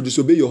right to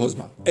disobey your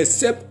husband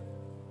except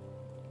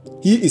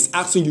he is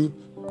asking you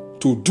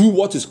to do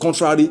what is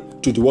contrary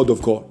to the word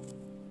of God.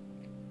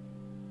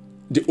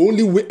 The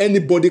only way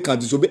anybody can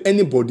disobey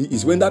anybody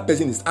is when that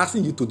person is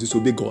asking you to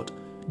disobey God.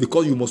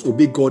 Because you must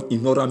obey God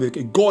in order to make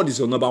it. God is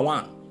your number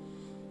one.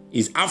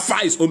 Is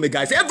Alpha, is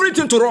Omega, is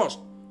everything to us.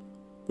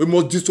 We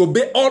must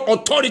disobey all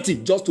authority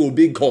just to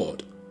obey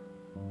God.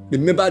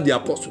 Remember the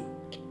apostle.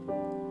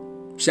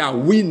 Shall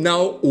we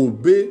now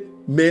obey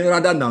men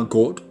rather than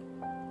God?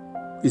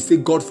 He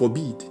said, God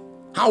forbid.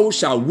 How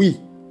shall we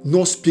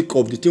not speak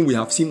of the thing we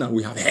have seen and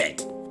we have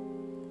heard?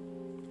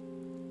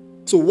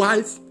 So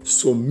wife,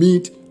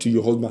 submit to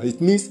your husband. It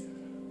means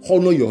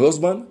honor your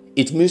husband.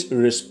 It means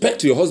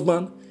respect your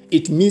husband.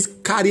 It means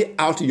carry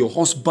out your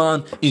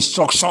husband's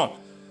instruction.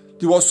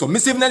 The word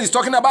submissiveness is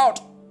talking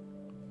about.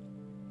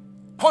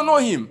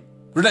 Honor him,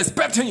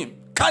 respect him,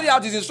 carry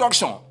out his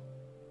instruction.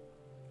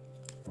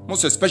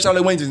 Most especially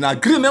when it is in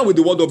agreement with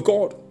the word of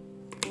God.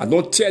 And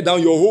don't tear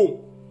down your home.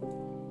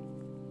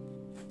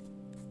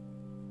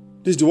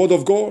 This is the word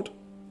of God.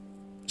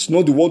 It's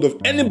not the word of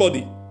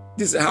anybody.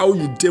 This is how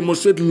you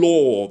demonstrate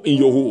love in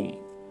your home.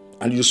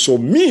 And you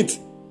submit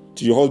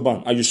to your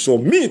husband. And you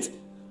submit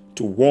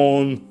to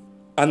one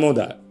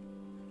another.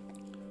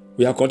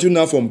 We are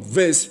continuing now from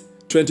verse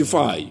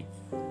 25.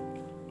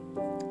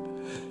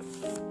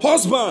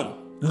 Husband,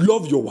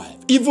 love your wife,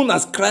 even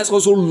as Christ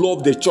also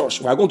loved the church.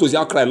 We are going to see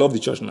how Christ loved the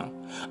church now.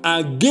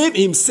 And gave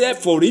himself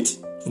for it.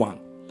 1.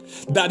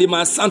 That he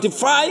might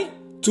sanctify.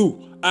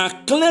 2.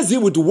 And cleanse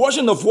it with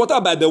washing of water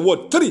by the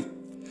word. 3.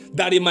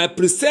 That he might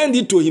present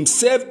it to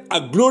himself a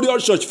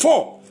glorious church.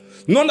 4.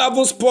 Not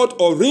having spot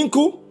or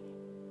wrinkle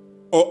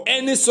or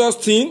any such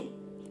thing,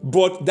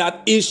 but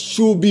that it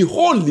should be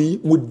holy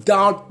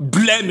without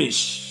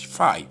blemish.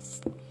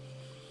 5.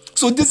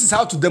 So this is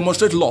how to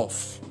demonstrate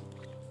love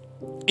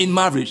in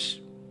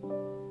marriage.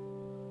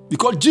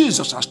 Because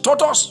Jesus has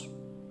taught us.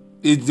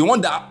 He's the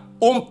one that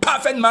owns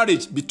perfect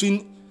marriage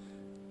between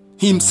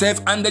himself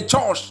and the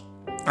church.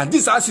 And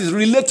this as is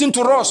relating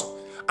to us.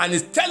 And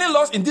he's telling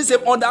us in this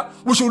same order,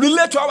 we should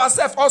relate to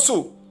ourselves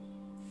also.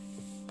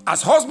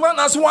 As husband,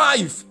 as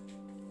wife.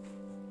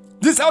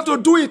 This is how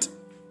to do it.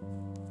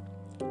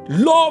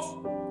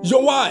 Love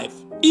your wife,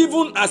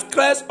 even as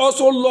Christ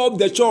also loved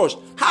the church.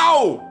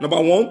 How?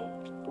 Number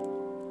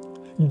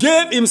 1,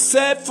 gave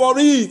himself for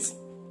it.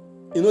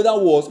 In other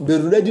words, be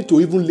ready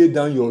to even lay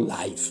down your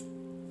life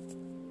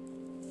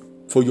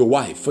for your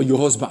wife, for your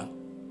husband.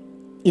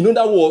 In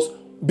other words,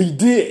 be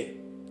there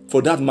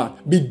for that man.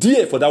 Be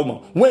there for that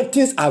woman. When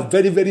things are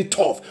very, very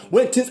tough.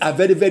 When things are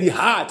very, very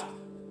hard.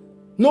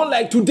 Not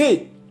like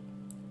today.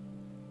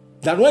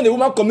 That when a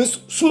woman commits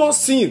small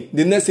sin,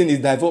 the next thing is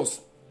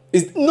divorce.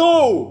 It's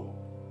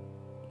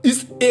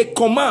a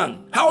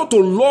command. How to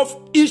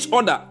love each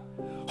other.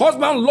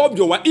 Husband, love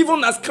your wife,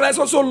 even as Christ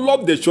also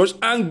loved the church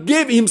and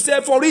gave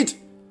himself for it.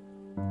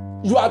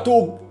 You are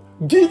to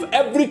give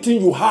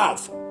everything you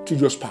have to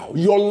your spouse.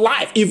 Your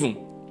life even.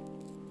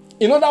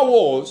 In other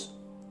words,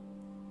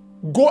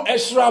 go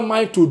extra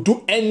mile to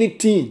do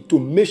anything to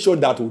make sure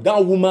that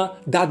that woman,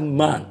 that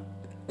man,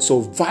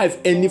 survive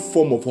any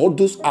form of all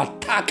those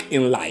attack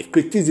in life,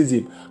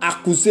 criticism,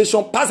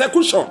 accusation,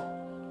 persecution.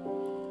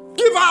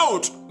 Give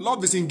out.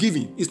 Love is in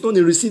giving. It's not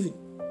in receiving.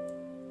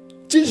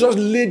 Jesus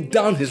laid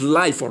down his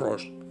life for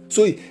us.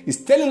 So he's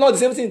telling us the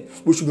same thing.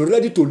 We should be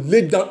ready to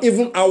lay down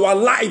even our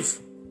life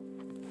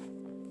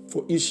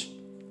for each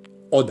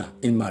other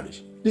in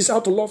marriage. This is how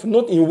to love,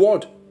 not in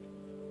word.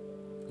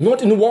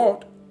 Not in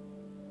word.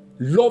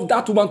 Love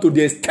that woman to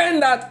the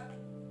extent that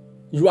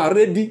you are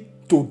ready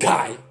to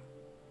die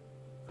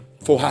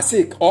for her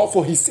sake or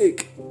for his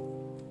sake.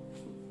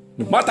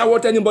 No matter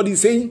what anybody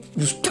is saying,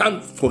 you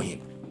stand for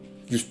him.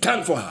 You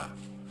stand for her.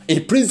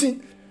 In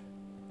prison,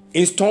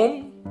 in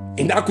storm,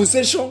 in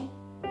accusation,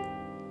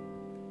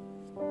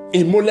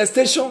 in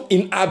molestation,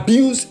 in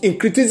abuse, in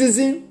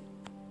criticism,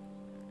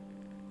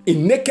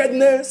 in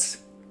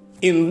nakedness,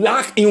 in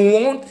lack, in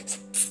want.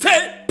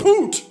 Stay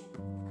put.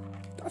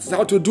 That's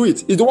how to do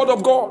it. It's the word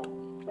of God.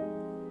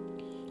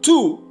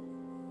 2,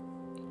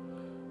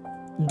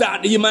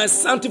 that he might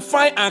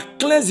sanctify and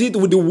cleanse it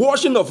with the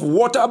washing of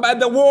water by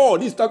the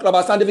word. He's talking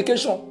about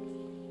sanctification.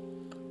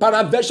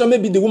 Paraversion,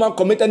 maybe the woman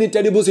committed any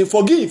terrible sin.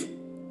 Forgive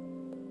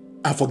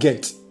and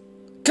forget.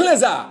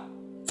 Cleanse her.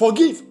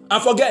 Forgive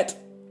and forget.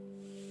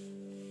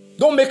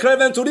 Don't make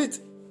reference to it.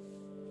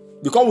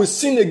 Because we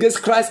sin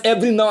against Christ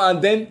every now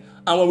and then,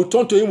 and when we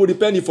turn to him, we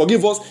repent, he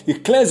forgives us, he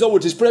cleanses us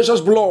with his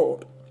precious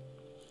blood.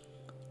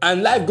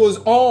 And life goes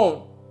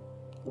on.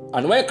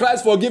 And when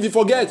Christ forgives, you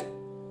forget.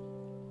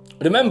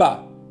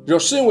 Remember, your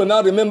sin will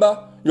not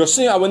remember, your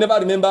sin I will never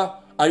remember,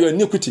 and your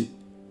iniquity.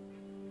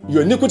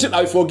 Your iniquity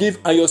I will forgive,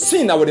 and your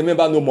sin I will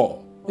remember no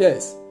more.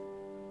 Yes.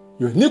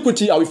 Your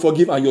iniquity I will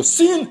forgive, and your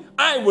sin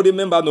I will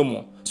remember no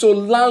more. So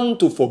learn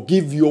to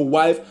forgive your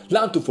wife,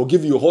 learn to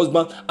forgive your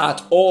husband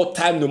at all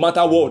times, no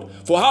matter what.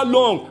 For how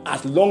long?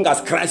 As long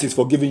as Christ is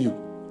forgiving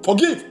you.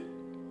 Forgive.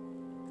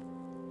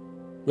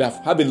 We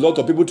have had a lot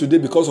of people today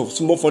because of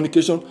small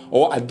fornication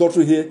or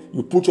adultery here.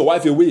 You put your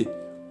wife away.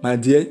 My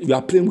dear, you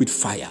are playing with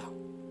fire.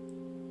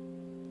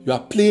 You are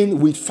playing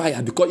with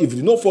fire, because if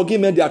you don't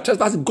forgive men, they are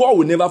trespassing. God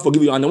will never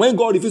forgive you. And when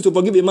God refuses to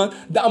forgive a man,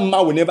 that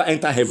man will never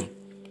enter heaven.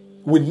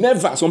 Will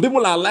never. Some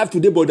people are alive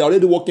today, but they're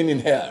already walking in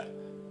hell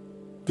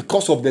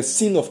because of the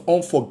sin of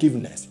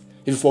unforgiveness.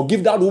 If you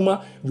forgive that woman,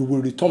 you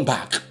will return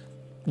back.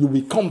 You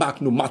will come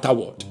back no matter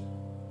what.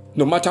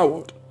 No matter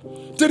what.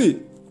 3.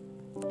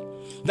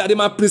 That he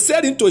might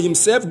present into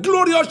himself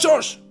glorious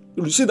church.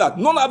 You see that?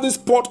 None having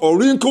spot or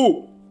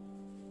wrinkle.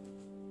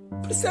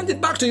 Present it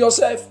back to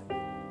yourself.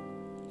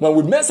 When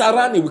we mess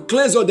around, it will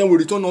cleanse us, then we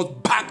return us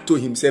back to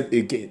himself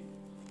again.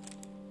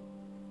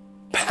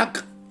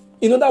 Back.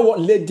 In other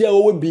words, let there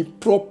always be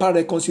proper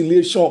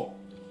reconciliation.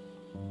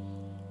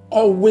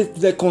 Always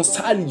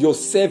reconcile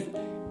yourself.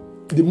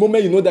 The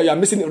moment you know that you are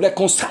missing it,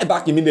 reconcile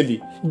back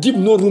immediately. Give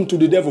no room to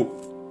the devil.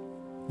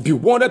 Be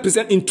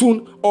 100% in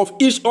tune of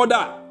each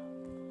other.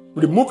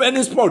 Remove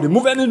any spot,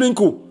 remove any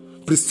wrinkle.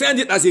 Present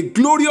it as a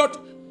glorious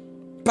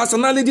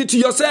personality to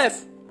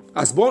yourself,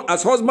 as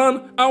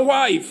husband and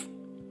wife.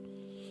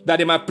 That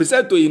he might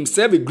present to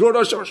himself a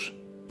glorious church.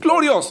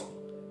 Glorious.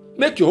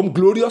 Make your home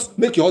glorious.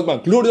 Make your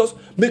husband glorious.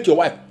 Make your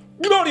wife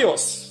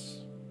glorious.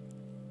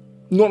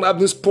 Not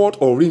having spot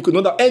or wrinkle.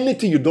 Not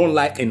anything you don't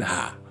like in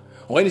her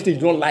or anything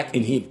you don't like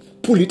in him.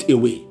 Pull it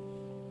away.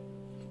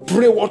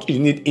 Pray what you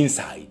need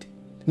inside.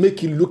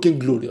 Make it looking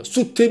glorious.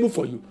 Suitable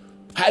for you.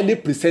 Highly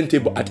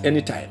presentable at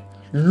any time.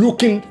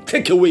 Looking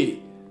take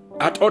away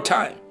at all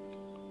time.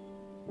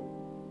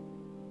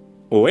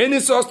 Or any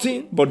such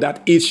thing, but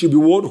that it should be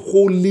what?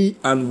 Holy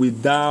and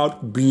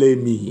without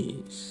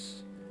blemish.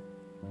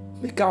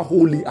 Make her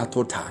holy at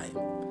all time.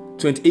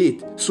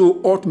 28. So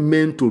ought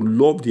men to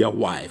love their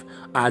wife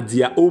as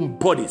their own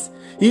bodies.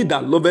 He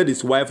that loveth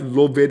his wife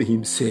loveth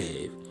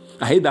himself.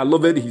 And he that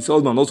loveth his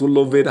husband also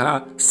loveth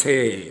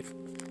herself.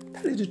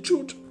 That is the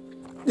truth.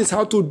 This is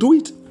how to do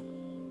it.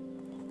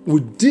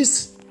 With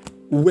these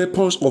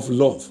weapons of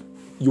love,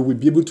 you will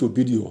be able to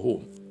build your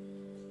home.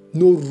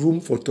 No room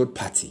for third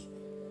party.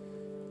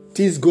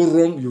 Things go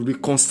wrong, you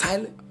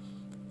reconcile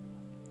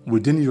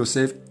within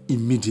yourself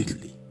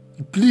immediately.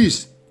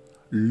 Please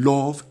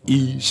love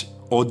each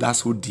other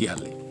so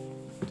dearly,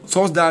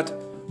 so that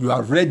you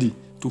are ready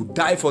to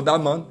die for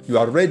that man. You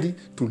are ready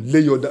to lay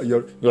your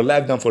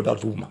life down for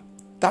that woman.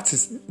 That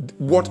is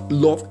what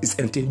love is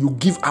entailed. You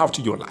give out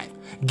your life,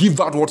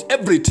 give out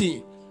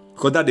everything,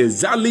 because that is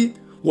exactly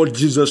what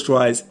Jesus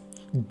Christ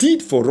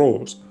did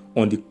for us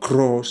on the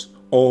cross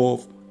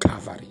of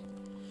Calvary.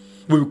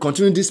 We will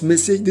continue this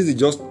message. This is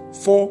just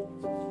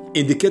 4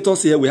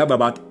 indicators here. We have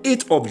about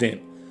 8 of them.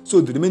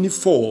 So the remaining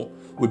 4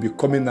 will be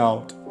coming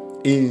out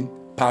in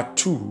part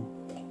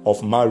 2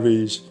 of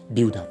Marriage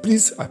Builder.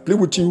 Please, I plead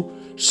with you,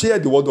 share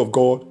the word of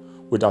God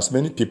with as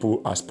many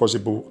people as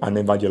possible and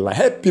evangelize.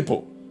 Help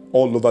people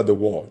all over the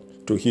world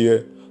to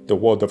hear the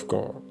word of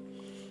God.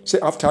 Say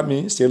after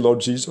me, say,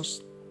 Lord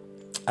Jesus,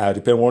 I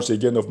repent once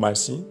again of my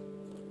sin.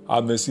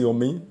 Have mercy on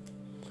me.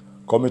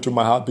 Come into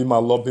my heart, be my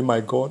Lord, be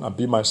my God, and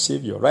be my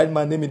Savior. Write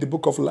my name in the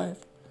book of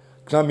life.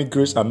 Grant me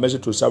grace and mercy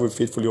to serve you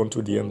faithfully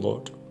unto the end,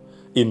 Lord.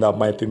 In the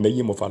mighty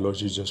name of our Lord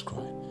Jesus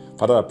Christ.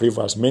 Father, I pray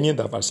for as many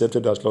that have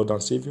accepted as Lord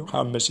and Savior.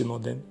 Have mercy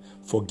on them.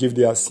 Forgive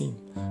their sin.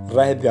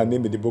 Write their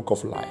name in the book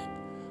of life.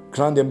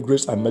 Grant them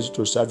grace and mercy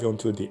to serve you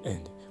unto the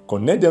end.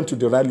 Connect them to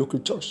the right local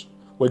church,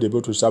 where they'll be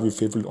able to serve you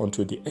faithfully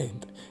unto the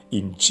end.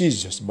 In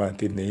Jesus'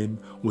 mighty name,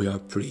 we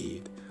have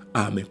prayed.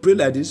 Amen. Pray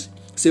like this.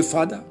 Say,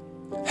 Father,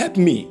 help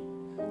me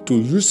to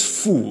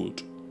use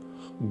food,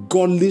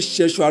 godly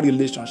sexual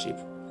relationship,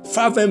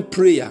 fervent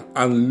prayer,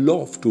 and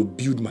love to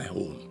build my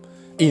home.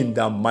 In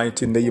the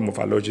mighty name of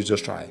our Lord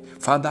Jesus Christ.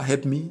 Father,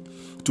 help me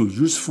to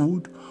use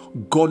food,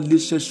 godly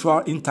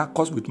sexual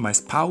intercourse with my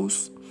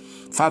spouse,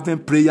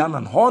 fervent prayer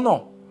and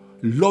honor,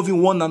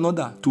 loving one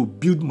another to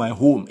build my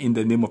home in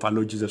the name of our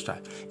Lord Jesus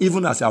Christ.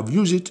 Even as I've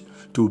used it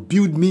to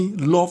build me,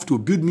 love to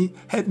build me,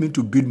 help me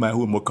to build my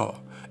home, O God.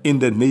 in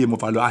the name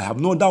of our Lord. I have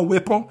no other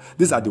weapon.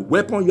 These are the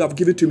weapons you have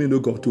given to me, O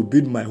God, to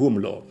build my home,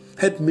 Lord.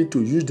 Help me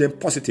to use them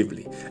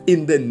positively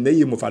in the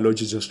name of our Lord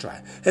Jesus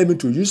Christ. Help me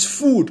to use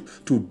food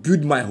to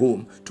build my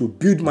home, to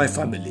build my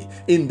family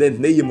in the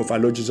name of our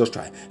Lord Jesus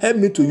Christ. Help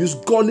me to use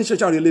godly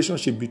social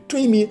relationship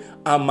between me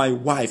and my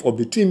wife or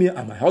between me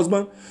and my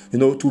husband,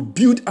 to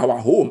build our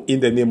home in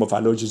the name of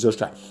our Lord Jesus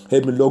Christ.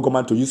 Help me, Lord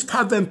God, to use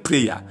fervent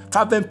prayer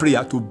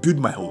to build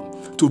my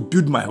home, to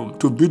build my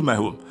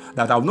home.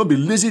 That I will not be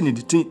lazy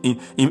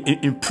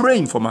in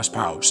praying for my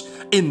spouse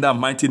in the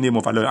mighty name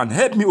of our Lord. And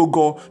help me, O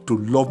God, to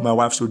love my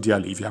wife so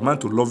dearly. If you're a man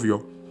to love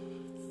your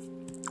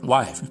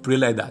wife, pray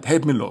like that.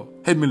 Help me,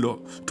 Lord,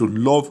 to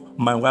love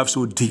my wife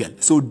so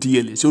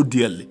dearly,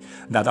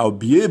 that I'll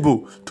be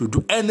able to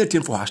do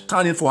anything for her,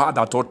 standing for her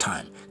at all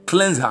time.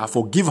 Cleanse her,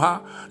 forgive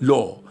her,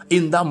 Lord,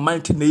 in the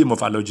mighty name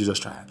of our Lord Jesus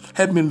Christ.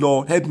 Help me,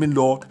 Lord.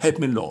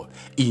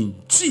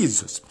 In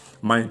Jesus'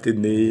 mighty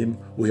name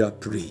we have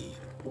prayed.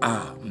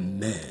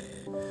 Amen.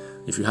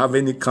 If you have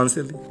any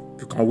counseling,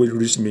 you can always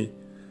reach me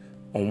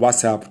on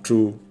WhatsApp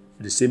through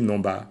the same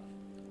number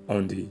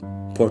on the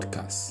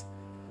podcast.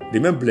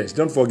 Remain blessed.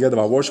 Don't forget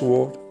our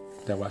watchword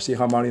that we're still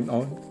hammering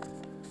on.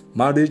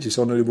 Marriage is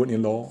honorable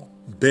in law,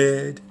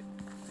 bed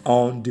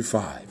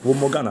undefiled.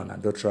 Womogan and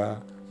adulterer,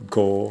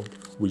 God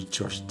will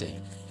judge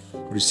them.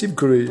 Receive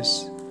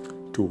grace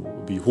to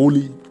be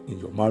holy in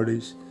your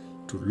marriage,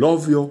 to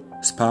love your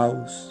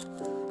spouse,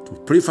 to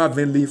pray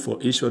fervently for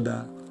each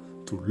other,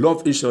 to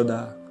love each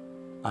other,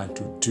 and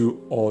to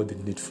do all the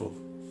needful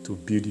to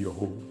build your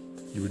home.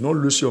 You will not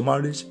lose your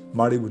marriage.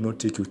 Marriage will not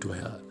take you to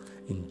hell.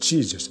 In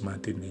Jesus'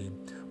 mighty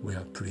name, we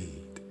have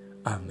prayed.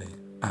 Amen.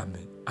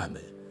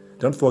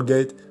 Don't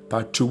forget,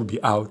 part 2 will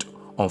be out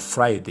on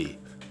Friday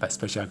by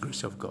special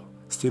grace of God.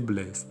 Stay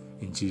blessed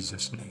in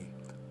Jesus' name.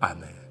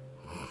 Amen.